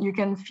 you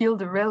can feel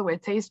the railway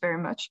taste very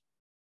much.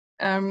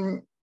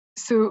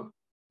 So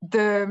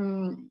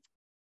the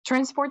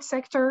transport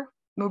sector,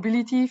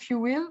 mobility, if you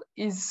will,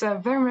 is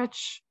very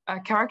much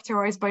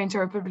characterized by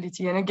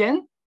interoperability. And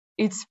again,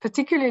 it's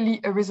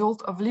particularly a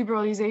result of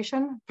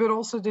liberalization, but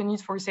also the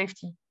need for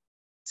safety.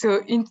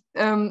 So in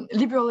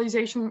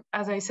liberalization,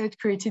 as I said,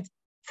 created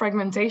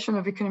fragmentation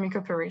of economic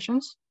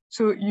operations.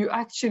 So you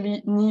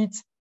actually need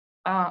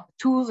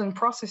tools and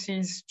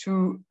processes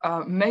to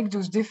make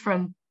those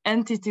different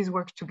entities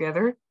work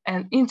together.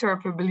 And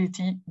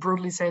interoperability,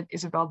 broadly said,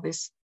 is about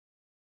this.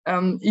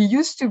 It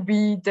used to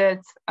be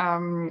that,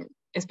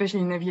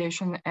 especially in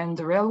aviation and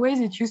the railways,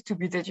 it used to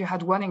be that you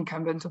had one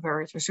incumbent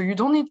operator. So you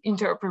don't need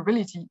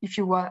interoperability if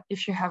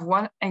you have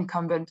one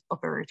incumbent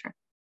operator,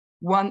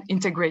 one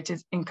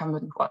integrated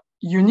incumbent.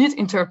 You need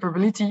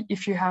interoperability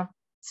if you have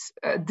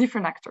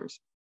different actors.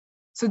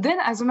 So then,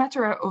 as a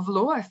matter of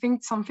law, I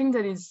think something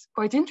that is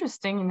quite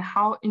interesting in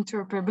how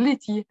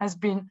interoperability has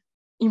been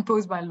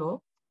imposed by law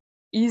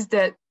is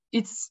that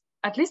it's,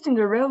 at least in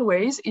the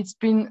railways, it's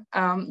been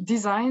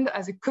designed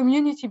as a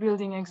community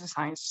building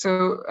exercise.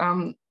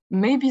 So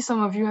maybe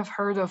some of you have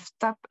heard of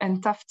TAP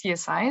and TAF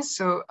TSIs,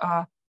 so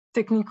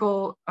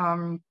technical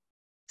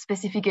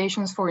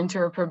specifications for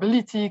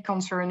interoperability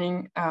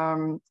concerning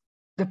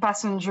the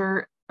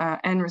passenger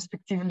and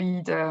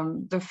respectively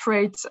the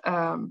freight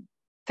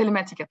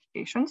telematic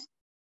applications.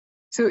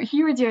 So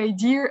here the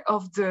idea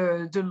of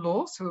the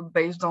law, so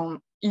based on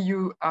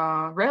EU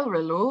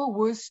railway law,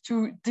 was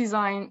to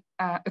design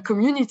a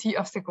community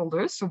of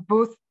stakeholders, so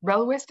both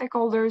railway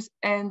stakeholders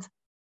and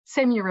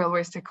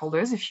semi-railway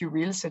stakeholders, if you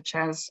will, such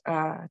as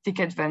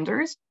ticket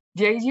vendors.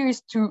 The idea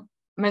is to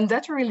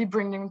mandatorily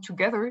bring them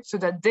together so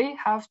that they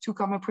have to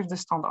come up with the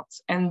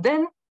standards. And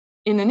then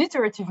in an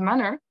iterative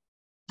manner,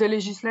 the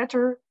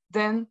legislator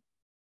then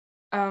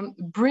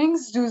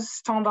brings those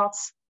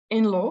standards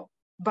in law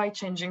by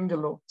changing the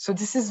law. So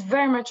this is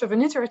very much of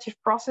an iterative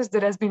process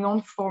that has been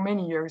on for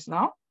many years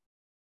now.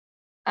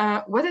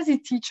 What does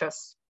it teach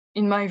us,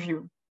 in my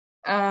view?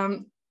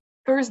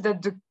 First,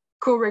 that the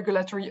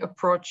co-regulatory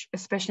approach,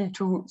 especially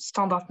to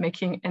standard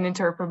making and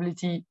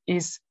interoperability,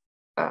 is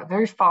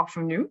very far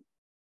from new.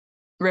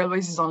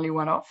 Railways is only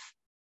one of.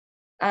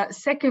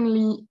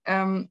 Secondly,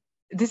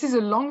 this is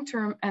a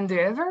long-term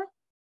endeavor.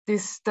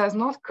 This does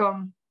not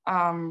come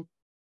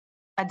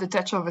at the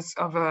touch of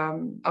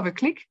a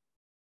click.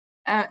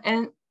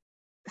 And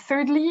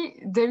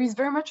thirdly, there is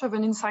very much of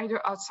an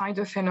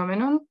insider-outsider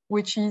phenomenon,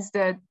 which is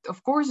that,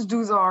 of course,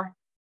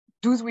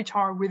 those which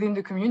are within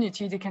the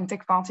community, they can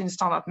take part in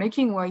standard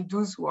making, while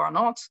those who are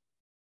not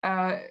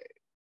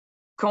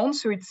can't,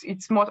 so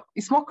it's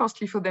more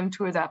costly for them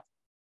to adapt.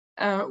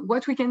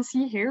 What we can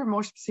see here,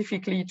 more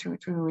specifically to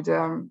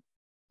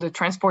the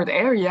transport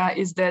area,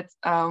 is that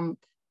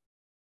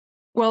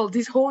well,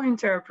 this whole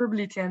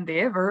interoperability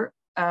endeavor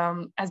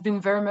has been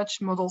very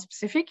much model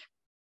specific.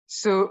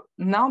 So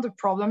now the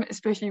problem,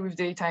 especially with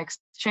data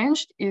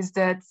exchange, is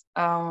that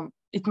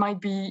it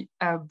might be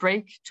a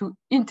break to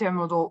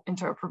intermodal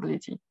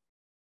interoperability.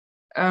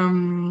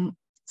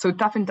 So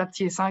TAP and TAP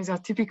TSI is a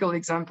typical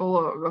example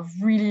of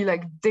really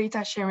like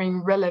data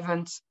sharing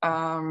relevant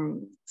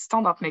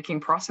standard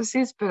making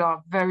processes, but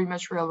are very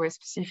much railway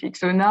specific.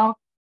 So now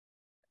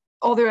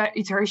other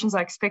iterations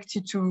are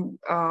expected to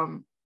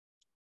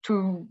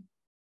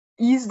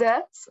ease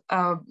that,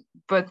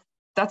 but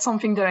that's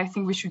something that I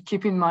think we should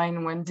keep in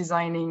mind when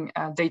designing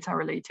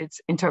data-related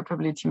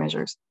interoperability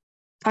measures.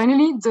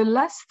 Finally, the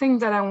last thing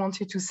that I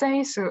wanted to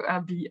say, so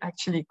I'll be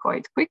actually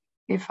quite quick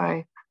if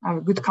I have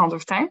a good count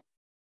of time,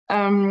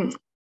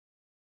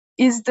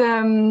 is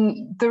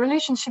the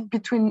relationship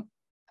between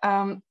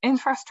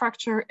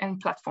infrastructure and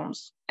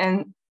platforms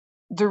and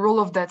the role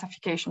of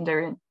datafication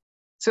therein.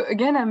 So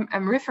again,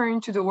 I'm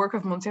referring to the work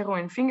of Montero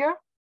and Finger.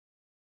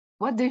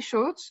 What they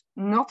showed,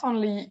 not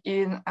only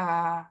in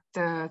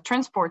the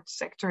transport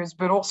sectors,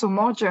 but also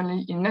more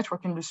generally in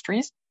network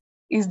industries,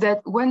 is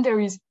that when there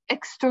is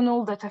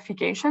external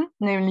datafication,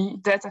 namely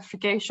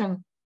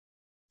datafication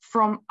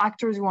from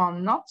actors who are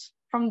not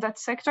from that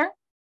sector,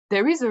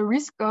 there is a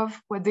risk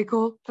of what they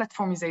call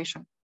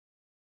platformization.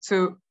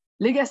 So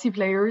legacy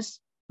players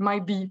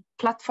might be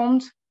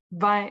platformed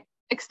by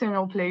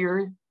external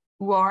players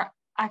who are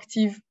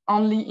active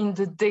only in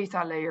the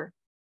data layer,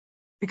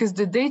 because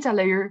the data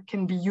layer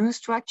can be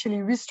used to actually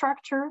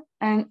restructure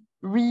and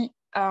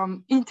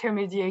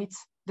re-intermediate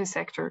the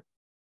sector.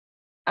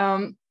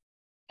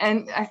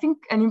 And I think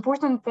an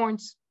important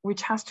point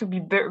which has to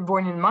be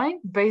borne in mind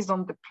based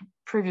on the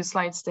previous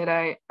slides that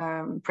I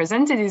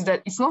presented is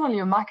that it's not only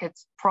a market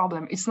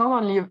problem, it's not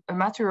only a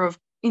matter of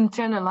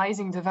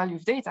internalizing the value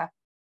of data,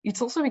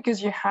 it's also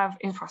because you have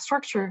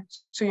infrastructure,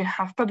 so you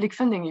have public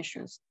funding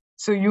issues.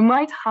 So you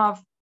might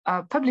have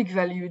a public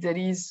value that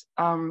is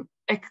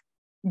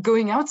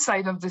going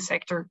outside of the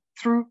sector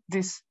through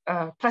this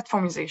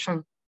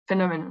platformization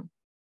phenomenon.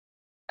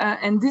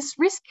 And this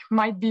risk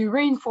might be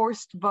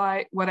reinforced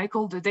by what I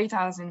call the data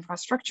as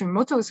infrastructure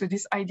motto. So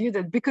this idea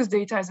that because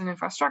data is an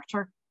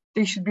infrastructure,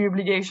 there should be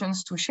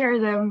obligations to share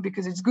them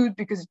because it's good,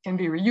 because it can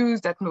be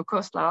reused at no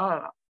cost, la,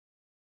 la,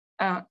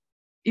 la.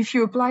 If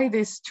you apply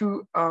this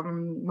to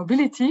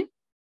mobility,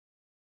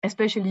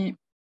 especially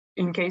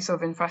in case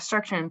of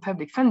infrastructure and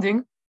public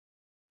funding,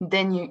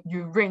 then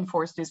you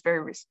reinforce this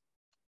very risk.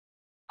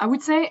 I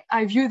would say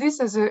I view this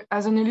as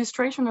an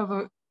illustration of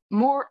a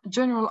more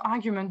general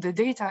argument that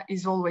data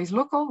is always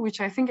local,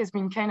 which I think has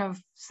been kind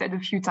of said a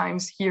few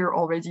times here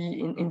already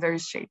in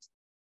various shapes.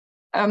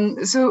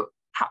 So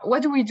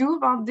what do we do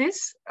about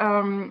this?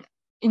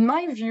 In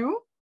my view,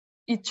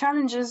 it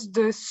challenges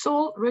the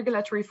sole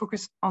regulatory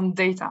focus on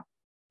data,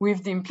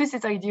 with the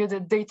implicit idea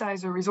that data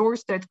is a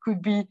resource that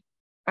could be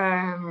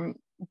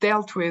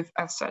dealt with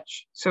as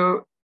such.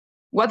 So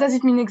what does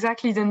it mean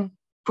exactly then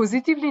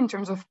positively in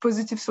terms of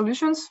positive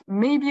solutions?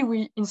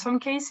 Maybe in some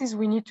cases,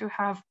 we need to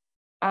have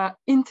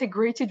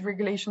integrated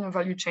regulation of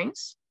value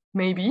chains.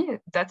 Maybe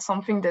that's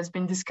something that's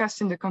been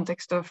discussed in the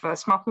context of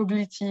smart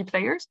mobility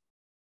players.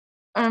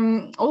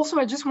 Also,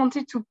 I just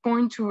wanted to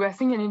point to, I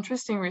think, an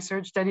interesting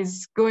research that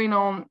is going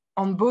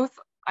on both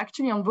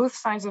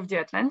sides of the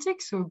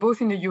Atlantic, so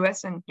both in the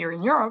US and here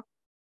in Europe,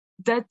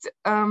 that's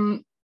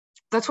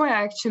why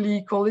I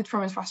actually call it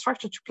from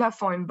infrastructure to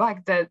platform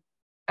back, that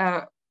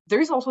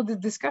there is also the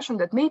discussion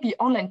that maybe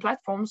online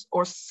platforms,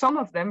 or some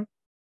of them,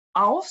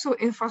 are also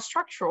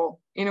infrastructural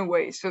in a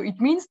way. So it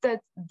means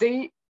that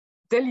they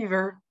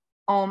deliver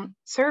on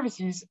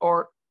services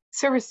or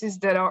services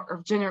that are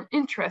of general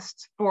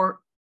interest for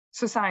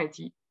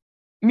society,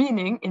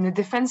 meaning in a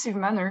defensive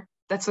manner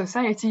that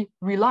society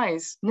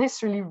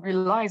necessarily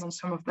relies on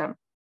some of them.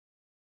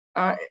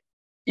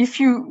 If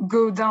you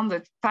go down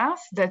that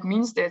path, that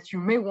means that you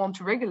may want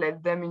to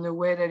regulate them in a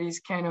way that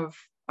is kind of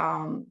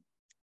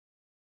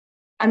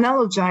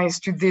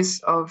analogized to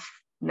this of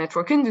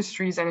network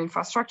industries and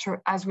infrastructure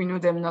as we know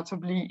them,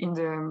 notably in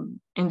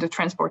the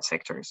transport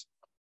sectors.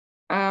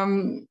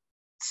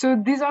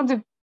 So these are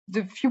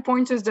the few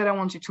pointers that I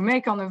wanted to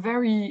make on a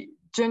very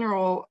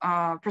general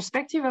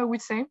perspective, I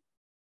would say.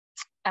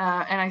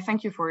 And I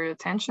thank you for your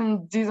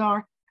attention. These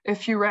are a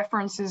few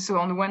references. So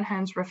on the one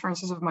hand,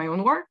 references of my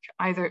own work,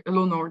 either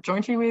alone or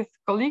jointly with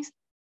colleagues,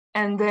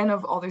 and then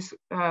of other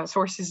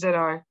sources that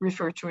are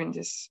referred to in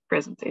this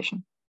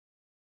presentation.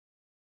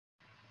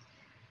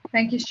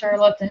 Thank you,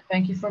 Charlotte, and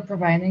thank you for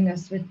providing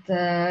us with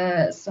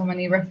so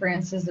many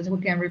references that we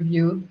can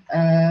review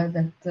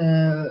that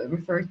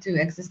refer to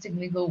existing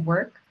legal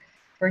work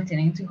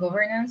pertaining to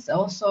governance.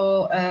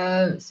 Also,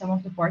 some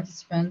of the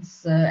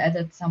participants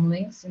added some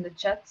links in the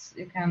chat.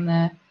 You can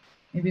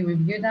maybe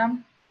review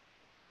them,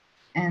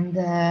 and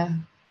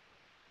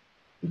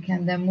we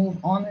can then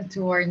move on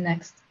to our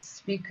next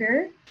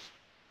speaker.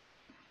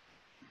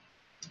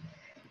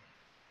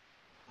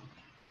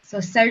 So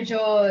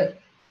Sergio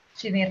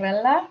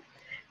Cinirella,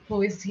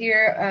 who is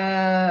here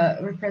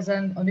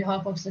represent on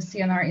behalf of the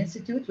CNR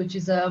Institute, which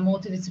is a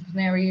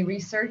multidisciplinary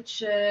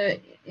research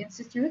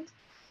institute.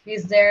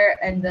 He's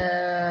there and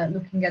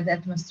looking at the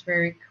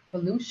atmospheric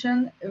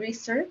pollution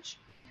research.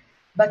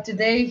 But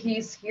today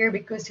he's here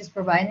because he's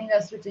providing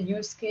us with a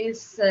use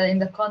case in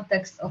the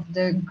context of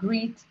the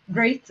GREAT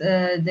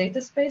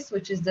data space,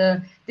 which is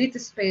the data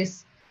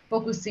space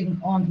focusing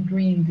on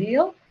Green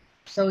Deal.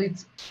 So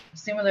it's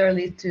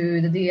similarly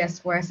to the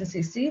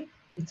DS4SSAC,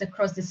 it's a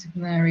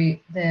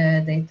cross-disciplinary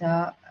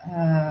data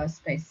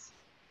space.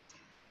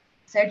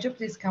 Sergio,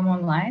 please come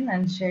online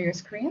and share your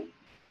screen.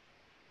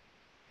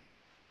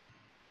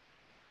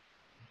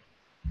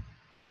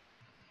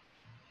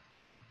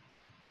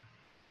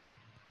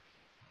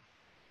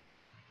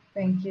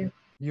 Thank you.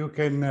 You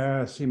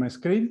can see my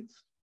screen?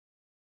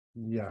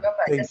 Yeah,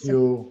 thank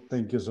you,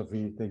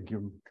 Sophie, thank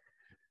you.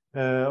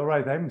 All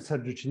right, I'm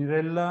Sergio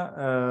Cinirella,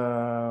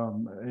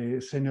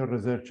 a senior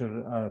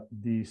researcher at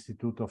the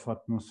Institute of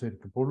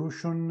Atmospheric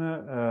Pollution,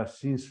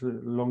 since a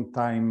long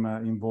time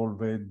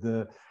involved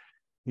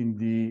in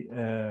the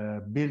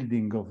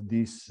building of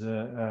this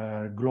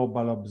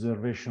global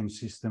observation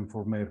system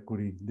for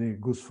Mercury, the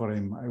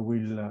GOOS4M. I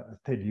will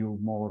tell you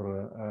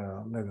more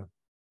later.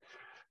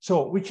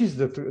 So, which is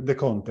the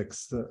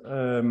context?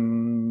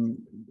 The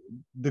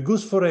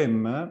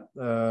GOOS4M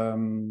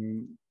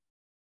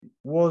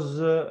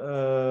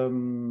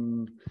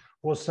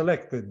was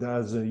selected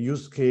as a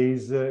use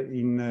case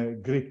in a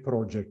GREAT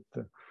project.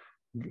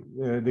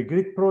 The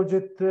GREAT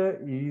project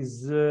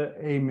is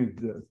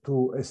aimed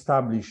to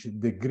establish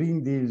the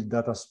Green Deal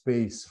Data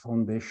Space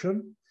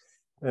Foundation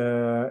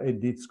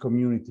and its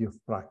community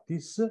of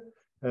practice,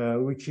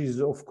 which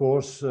is, of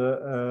course,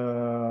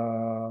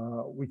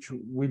 which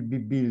will be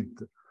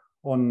built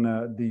on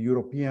the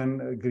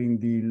European Green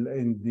Deal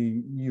and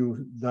the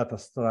EU data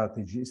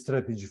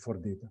strategy for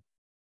data.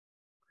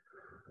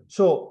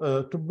 So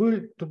to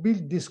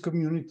build this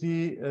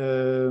community,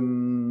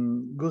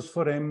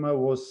 GOOS4M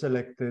was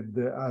selected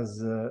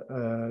as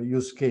a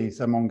use case,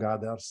 among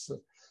others.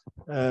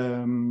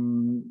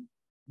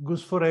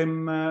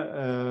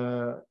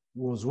 GOOS4M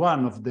was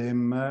one of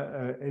them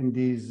and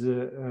is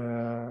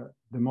the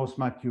most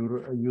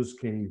mature use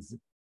case.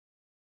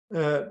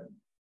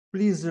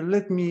 Please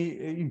let me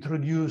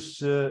introduce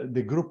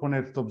the group on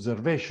Earth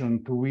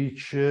observation to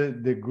which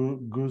the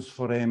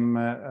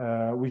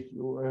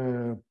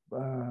GOOS4M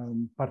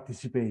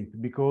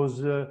participate,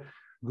 because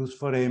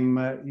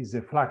GOOS4M is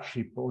a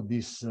flagship of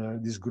this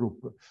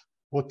group.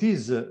 What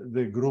is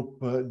the group,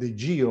 the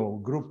GEO,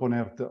 Group on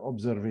Earth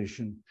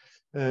Observation?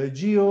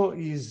 GEO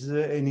is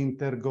an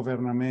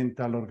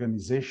intergovernmental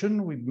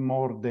organization with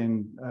more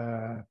than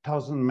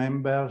 1,000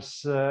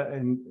 members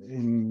and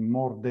in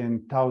more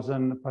than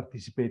 1,000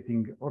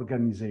 participating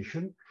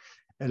organizations.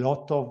 A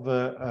lot of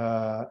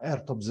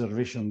Earth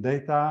observation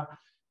data,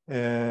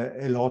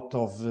 a lot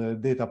of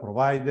data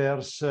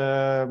providers,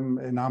 a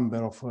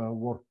number of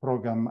work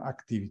program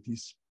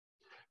activities.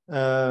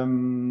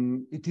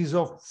 It is,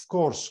 of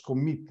course,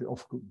 committed,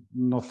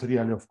 not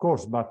really, of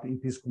course, but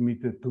it is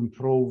committed to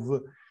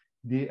improve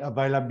the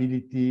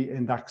availability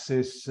and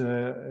access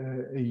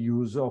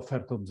use of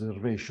Earth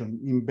observation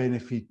in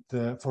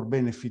for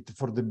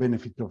the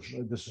benefit of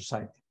the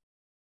society.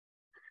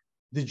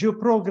 The GEO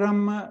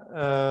program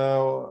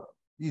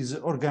is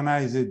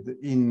organized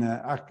in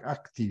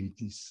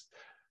activities.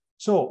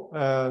 So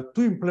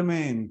to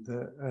implement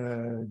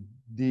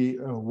the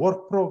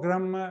work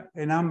program,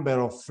 a number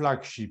of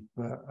flagship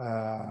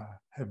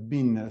have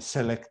been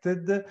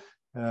selected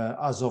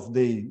as of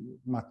their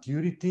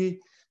maturity.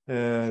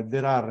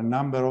 There are a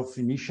number of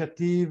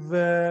initiatives,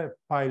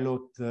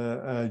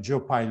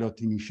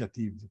 GeoPilot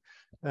initiative.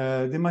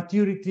 The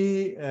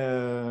maturity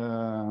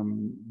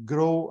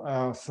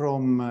grow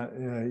from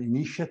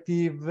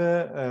initiative,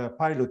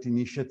 pilot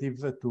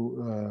initiative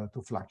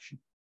to flagship.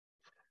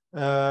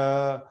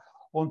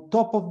 On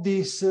top of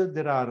this,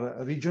 there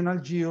are regional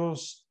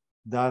GEOs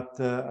that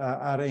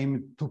are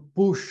aimed to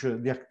push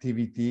the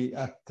activity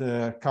at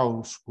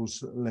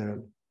Caucasus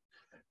level.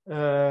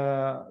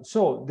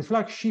 So the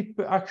flagship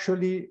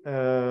actually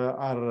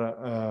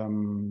are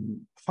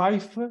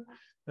 5.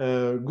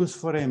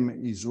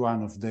 GOOS4M is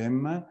one of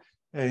them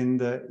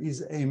and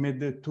is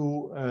aimed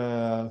to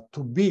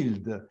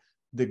build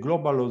the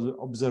global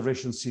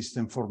observation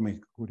system for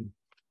Mercury.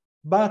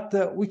 But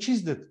which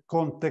is the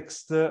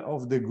context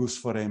of the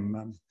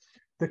GOOS4M?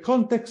 The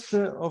context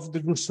of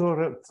the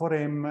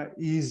GOOS4M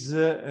is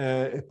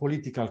a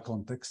political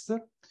context.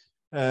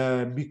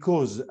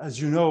 Because, as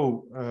you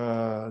know,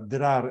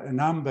 there are a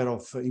number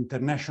of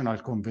international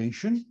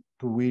conventions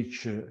to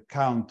which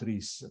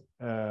countries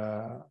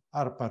are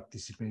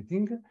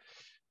participating.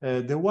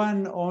 The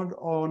one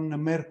on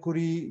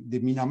Mercury, the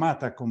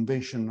Minamata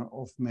Convention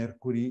of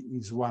Mercury,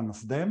 is one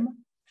of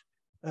them.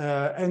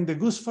 And the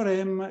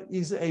GOOS4M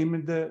is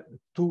aimed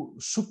to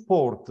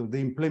support the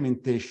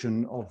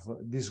implementation of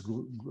this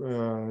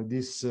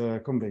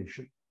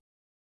convention.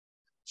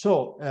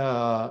 So,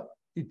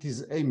 it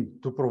is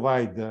aimed to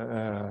provide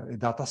a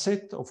data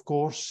set, of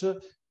course,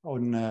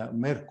 on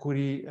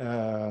mercury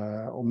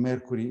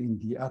in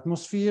the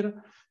atmosphere.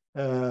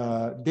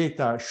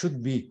 Data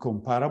should be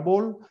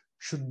comparable,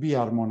 should be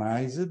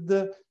harmonized,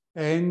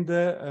 and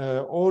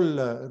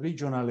all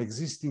regional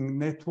existing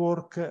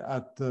network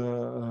at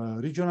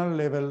regional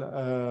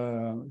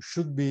level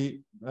should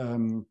be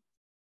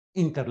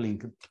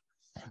interlinked.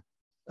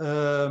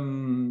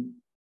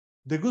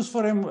 The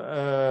GOOS4M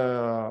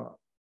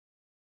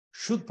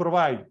should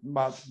provide,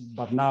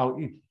 but now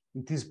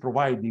it is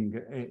providing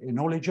a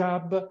knowledge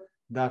hub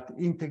that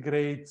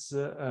integrates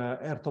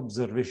Earth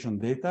observation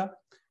data,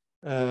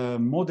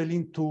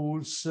 modeling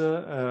tools,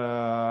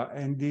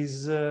 and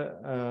this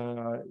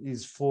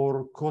is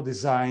for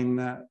co-design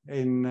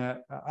and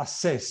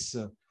assess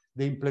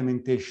the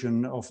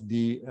implementation of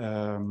the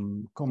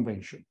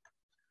convention.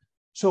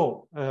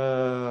 So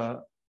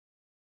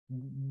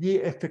the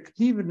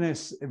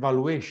effectiveness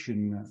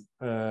evaluation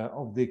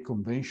of the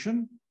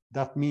convention,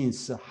 that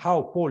means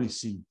how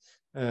policy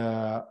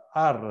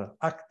are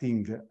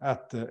acting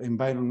at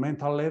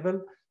environmental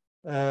level,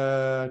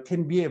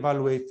 can be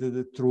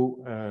evaluated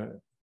through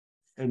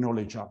a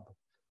knowledge hub.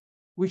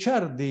 Which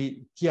are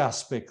the key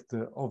aspects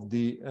of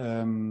the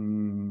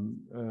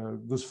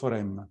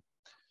GOOS4M?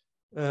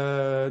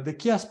 The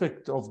key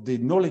aspect of the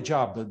knowledge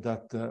hub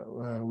that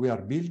we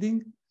are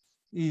building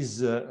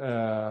is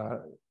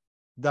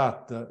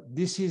that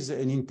this is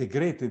an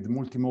integrated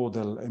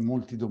multimodal and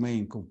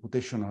multi-domain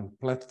computational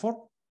platform.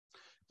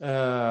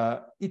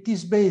 It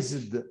is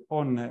based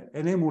on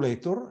an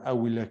emulator. I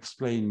will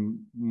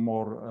explain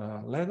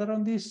more later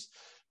on this.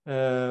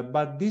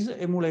 But this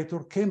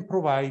emulator can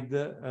provide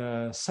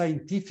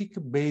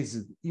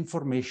scientific-based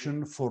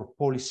information for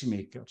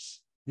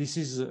policymakers. This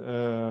is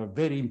a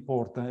very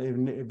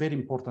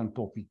important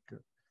topic.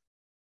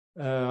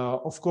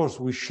 Of course,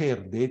 we share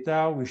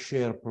data, we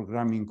share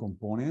programming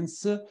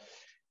components,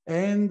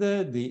 and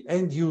the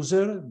end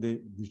user,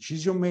 the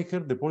decision maker,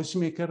 the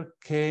policymaker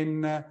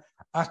can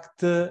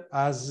act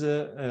as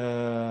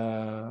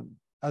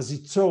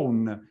its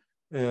own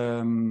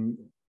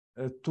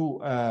to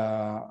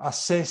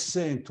assess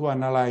and to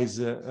analyze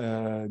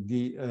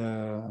the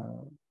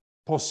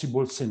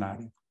possible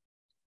scenario.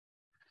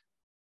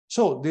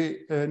 So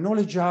the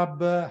knowledge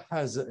hub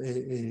has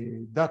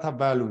a data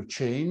value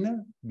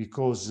chain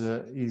because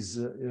is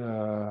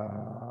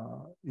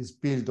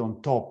built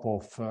on top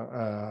of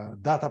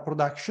data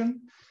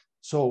production.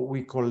 So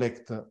we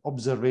collect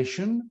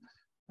observation,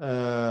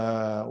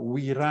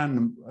 we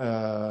run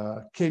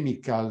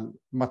chemical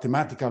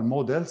mathematical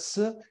models,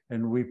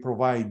 and we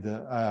provide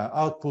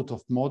output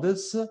of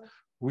models,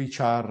 which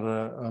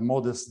are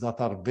models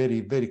that are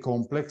very, very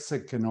complex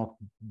and cannot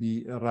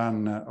be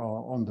run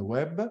on the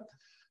web.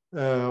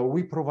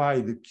 We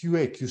provide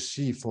QA,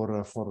 QC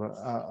for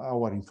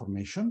our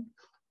information.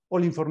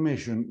 All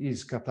information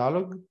is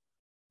cataloged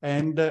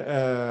and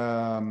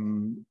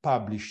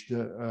published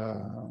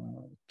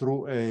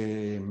through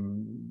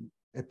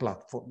a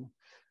platform.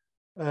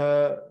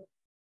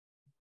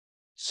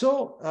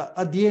 So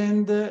at the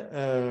end,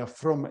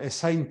 from a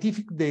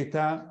scientific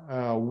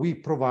data, we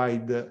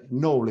provide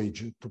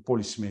knowledge to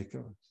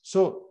policymakers.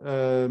 So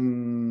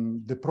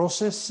the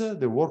process,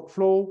 the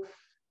workflow,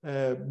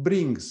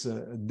 brings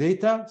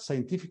data,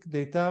 scientific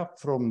data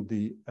from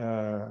the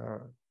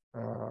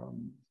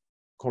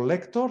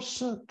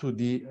collectors to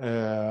the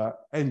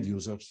end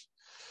users.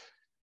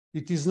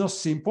 It is not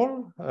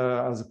simple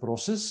as a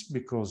process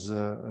because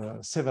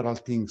several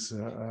things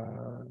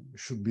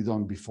should be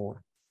done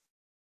before.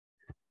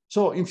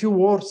 So in few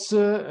words,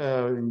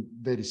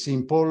 very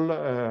simple,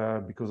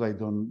 because I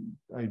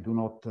do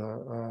not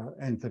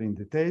enter in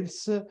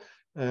details.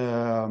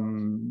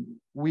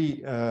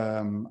 We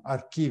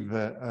archive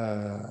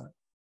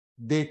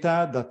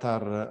data that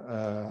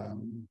are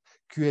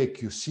QA,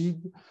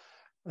 QC'd,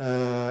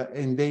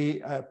 and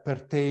they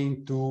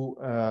pertain to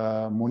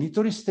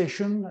monitoring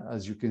station,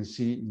 as you can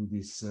see in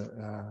this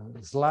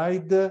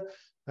slide.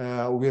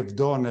 We have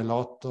done a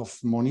lot of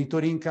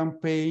monitoring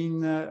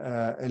campaign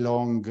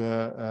along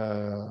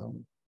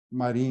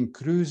marine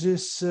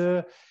cruises,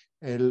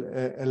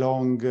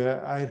 along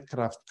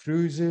aircraft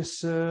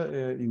cruises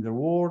in the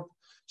world.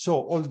 So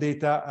all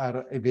data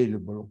are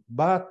available,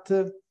 but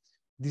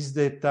these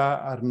data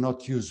are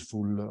not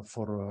useful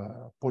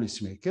for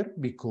policymaker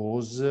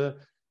because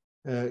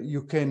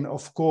you can,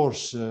 of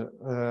course,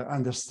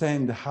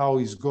 understand how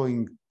is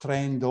going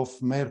trend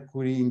of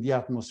mercury in the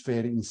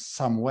atmosphere in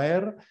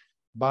somewhere,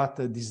 but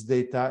this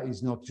data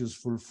is not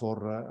useful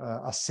for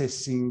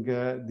assessing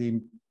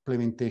the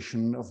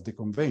implementation of the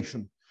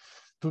convention.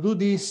 To do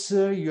this,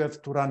 you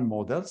have to run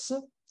models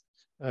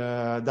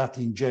that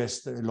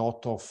ingest a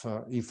lot of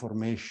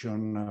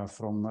information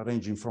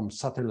ranging from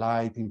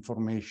satellite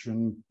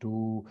information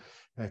to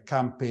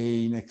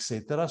campaign,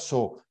 etc.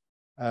 So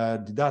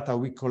the data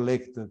we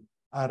collect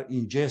are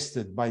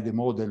ingested by the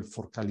model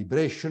for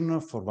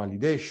calibration, for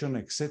validation,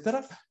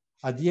 etc.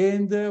 At the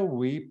end,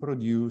 we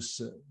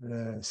produce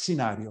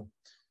scenario.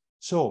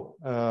 So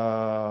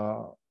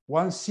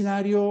one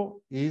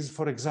scenario is,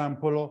 for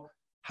example,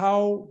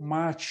 how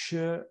much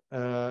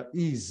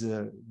is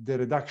the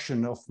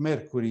reduction of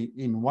mercury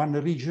in one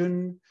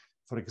region,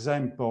 for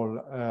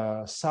example,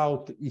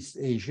 Southeast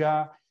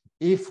Asia,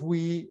 if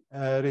we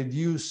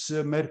reduce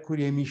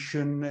mercury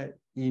emission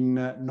in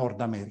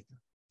North America.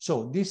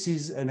 So this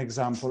is an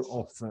example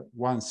of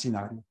one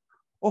scenario.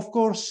 Of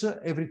course,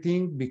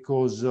 everything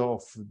because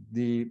of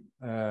the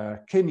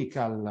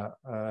chemical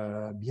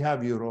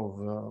behavior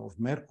of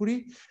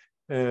mercury.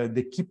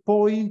 The key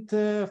point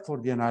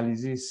for the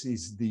analysis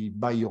is the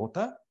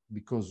biota,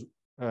 because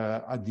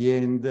at the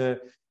end,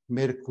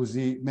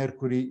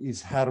 mercury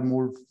is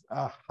harmful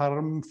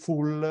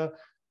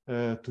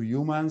to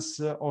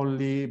humans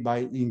only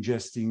by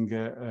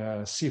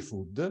ingesting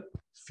seafood,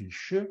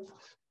 fish.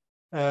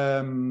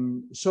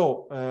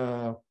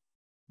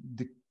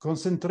 The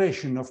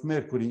concentration of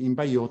mercury in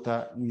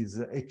biota is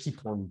a key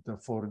point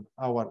for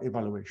our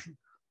evaluation.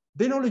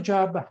 The Knowledge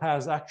Hub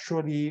has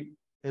actually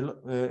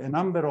a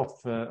number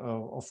of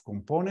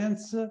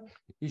components.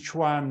 Each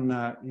one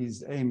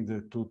is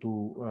aimed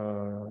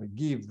to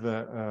give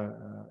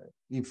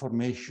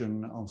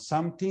information on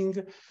something.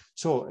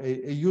 So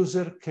a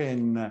user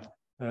can,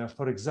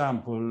 for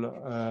example,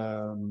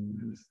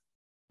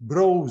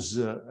 browse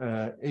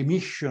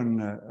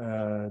emission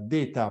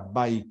data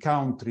by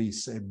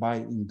countries and by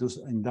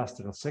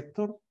industrial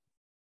sector,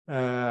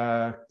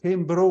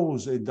 can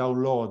browse and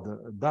download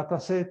a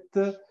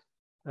dataset,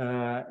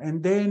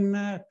 and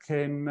then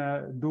can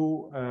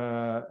do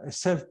a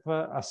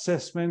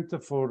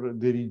self-assessment for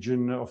the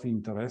region of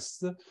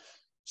interest.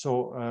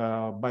 So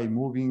by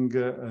moving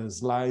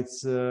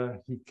slides,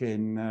 he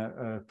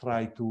can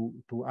try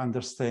to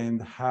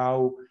understand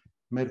how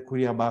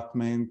mercury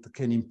abatement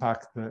can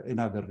impact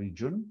another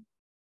region.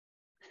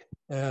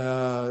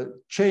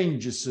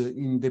 Changes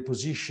in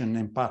deposition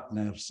and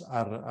partners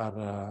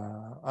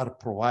are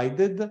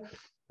provided.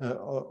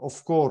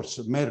 Of course,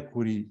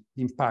 mercury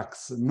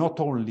impacts not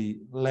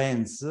only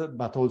lands,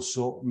 but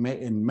also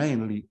and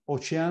mainly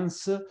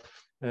oceans,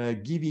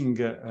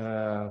 giving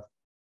a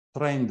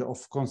trend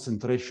of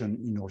concentration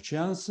in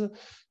oceans.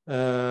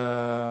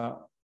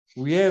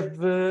 We have,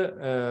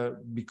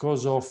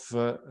 because of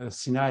a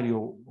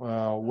scenario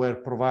are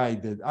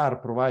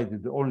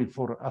provided only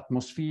for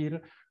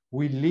atmosphere,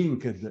 we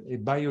linked a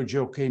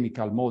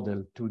biogeochemical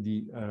model to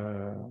the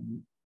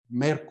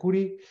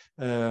mercury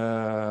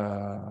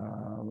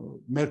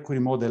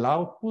model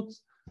output.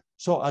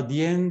 So at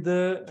the end,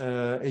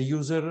 a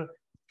user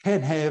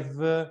can have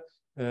a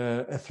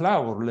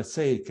flavor, let's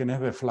say, can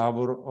have a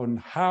flavor on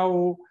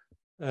how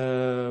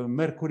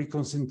mercury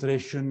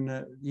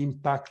concentration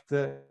impact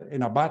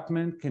an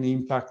abatement, can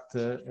impact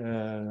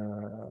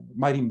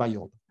marine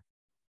biota.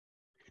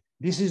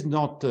 This is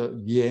not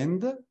the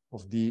end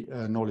of the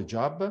Knowledge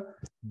Hub,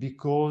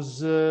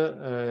 because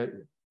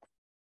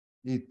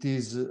it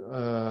is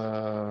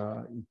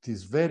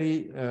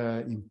very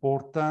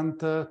important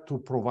to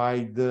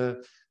provide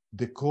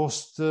the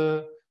cost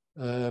of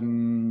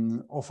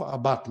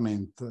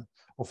abatement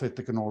of a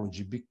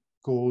technology,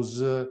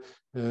 because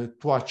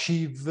to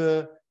achieve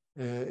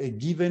a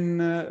given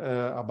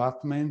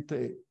abatement,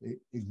 a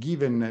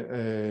given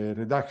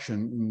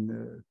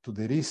reduction to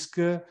the risk,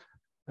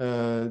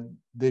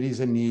 there is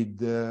a need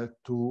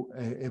to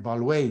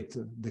evaluate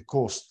the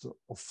cost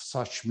of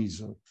such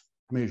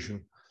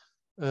measure.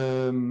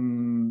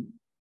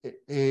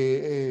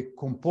 A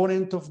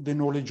component of the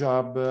Knowledge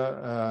Hub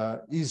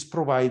is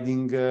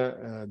providing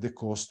the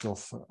cost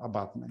of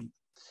abatement.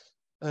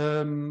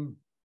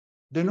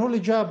 The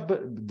Knowledge Hub,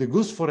 the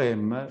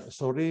Goose4M,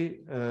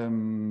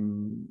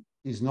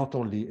 is not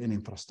only an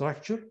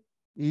infrastructure,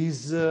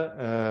 is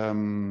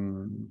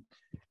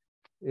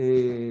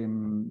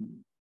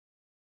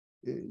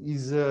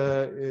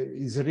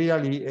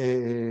really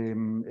a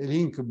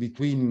link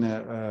between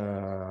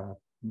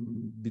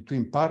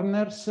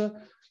partners.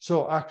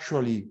 So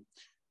actually,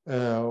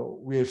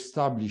 we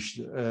established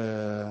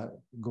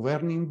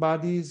governing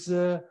bodies.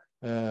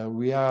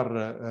 We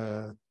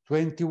are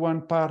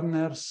 21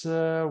 partners.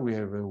 We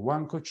have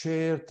one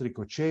co-chair, 3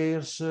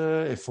 co-chairs,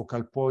 a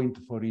focal point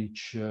for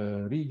each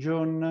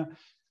region,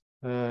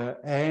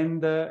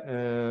 and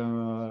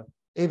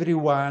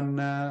everyone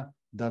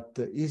that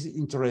is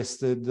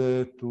interested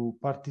to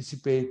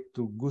participate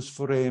to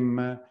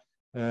Goose4M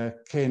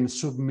can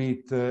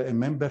submit a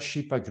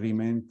membership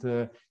agreement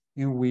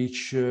in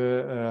which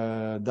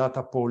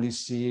data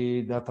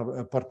policy,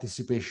 data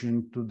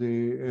participation to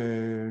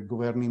the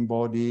governing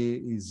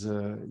body is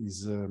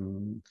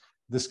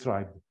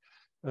described.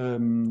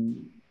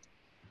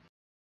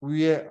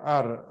 We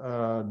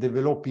are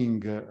developing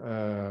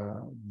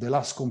the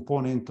last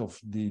component of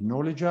the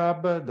Knowledge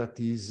Hub, that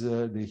is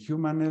the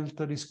Human Health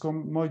Risk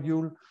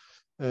module,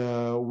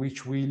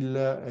 which will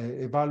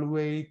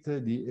evaluate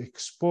the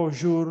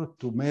exposure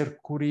to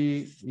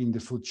mercury in the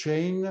food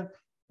chain,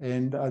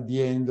 and at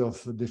the end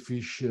of the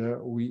fish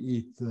we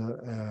eat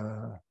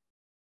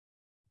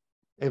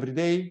every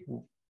day,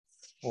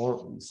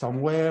 or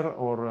somewhere,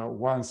 or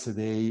once a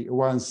day,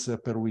 once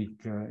per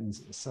week in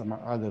some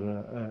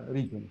other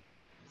region.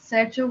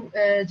 Sergio,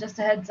 just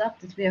a heads up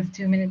that we have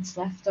 2 minutes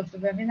left of the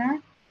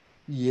webinar.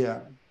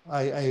 Yeah,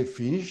 I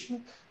finished.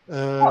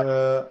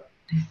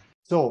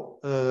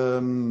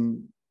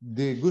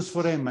 The Goose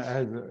Forum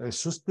has a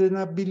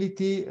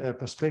sustainability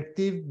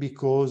perspective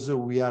because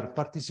we are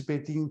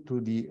participating to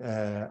the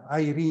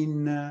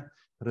IRENE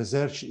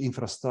research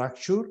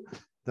infrastructure,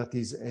 that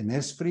is an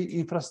ESFRI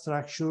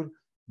infrastructure.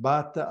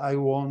 But I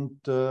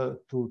want to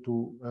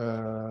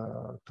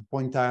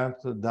point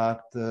out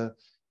that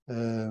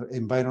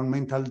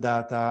environmental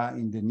data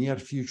in the near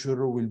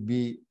future will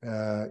be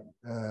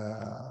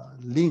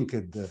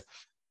linked,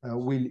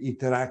 will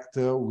interact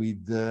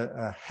with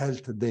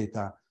health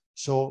data.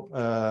 So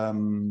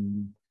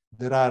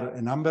there are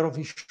a number of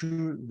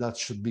issues that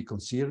should be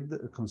considered.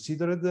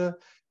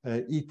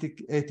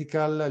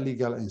 Ethical,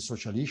 legal, and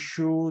social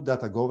issue,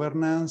 data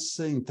governance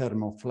in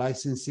terms of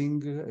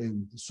licensing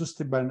and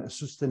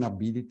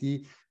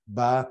sustainability,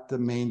 but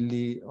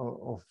mainly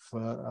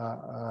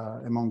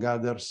among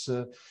others,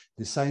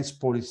 the science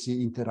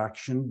policy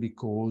interaction,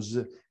 because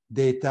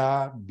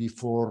data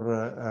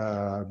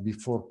before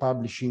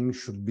publishing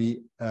should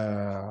be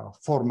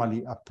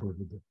formally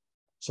approved.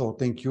 So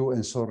thank you,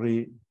 and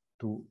sorry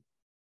to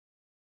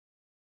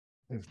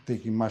have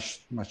taken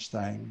much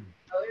time.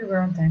 Oh, you were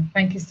on time.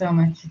 Thank you so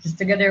much. Just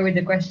together with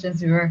the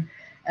questions, we were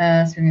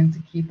struggling to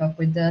keep up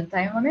with the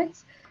time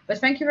limits. But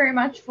thank you very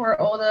much for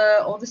all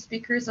the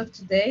speakers of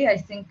today. I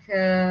think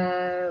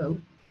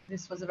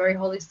this was a very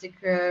holistic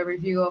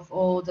review of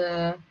all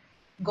the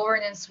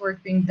governance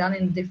work being done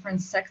in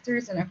different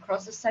sectors and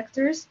across the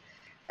sectors.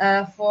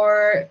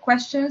 For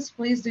questions,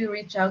 please do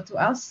reach out to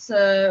us.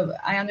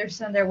 I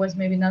understand there was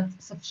maybe not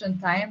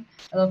sufficient time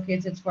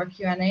allocated for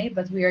Q&A,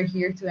 but we are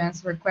here to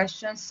answer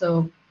questions.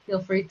 So feel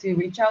free to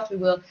reach out. We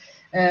will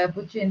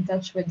put you in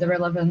touch with the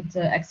relevant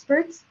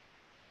experts.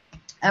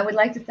 I would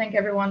like to thank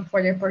everyone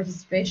for their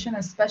participation.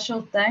 A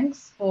special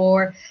thanks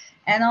for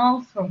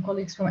Enel, from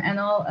colleagues from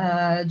Enel,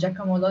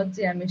 Giacomo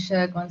Lozzi and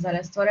Michelle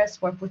Gonzalez Torres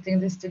for putting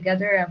this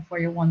together and for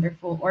your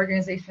wonderful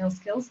organizational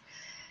skills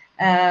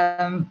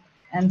and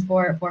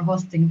for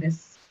hosting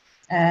this.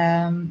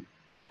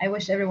 I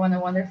wish everyone a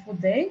wonderful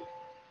day.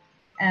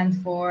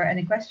 And for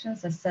any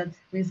questions, as said,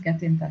 please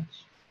get in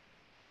touch.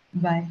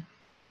 Bye.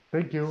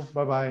 Thank you.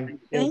 Bye-bye.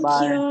 Thank you.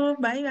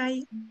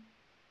 Bye-bye.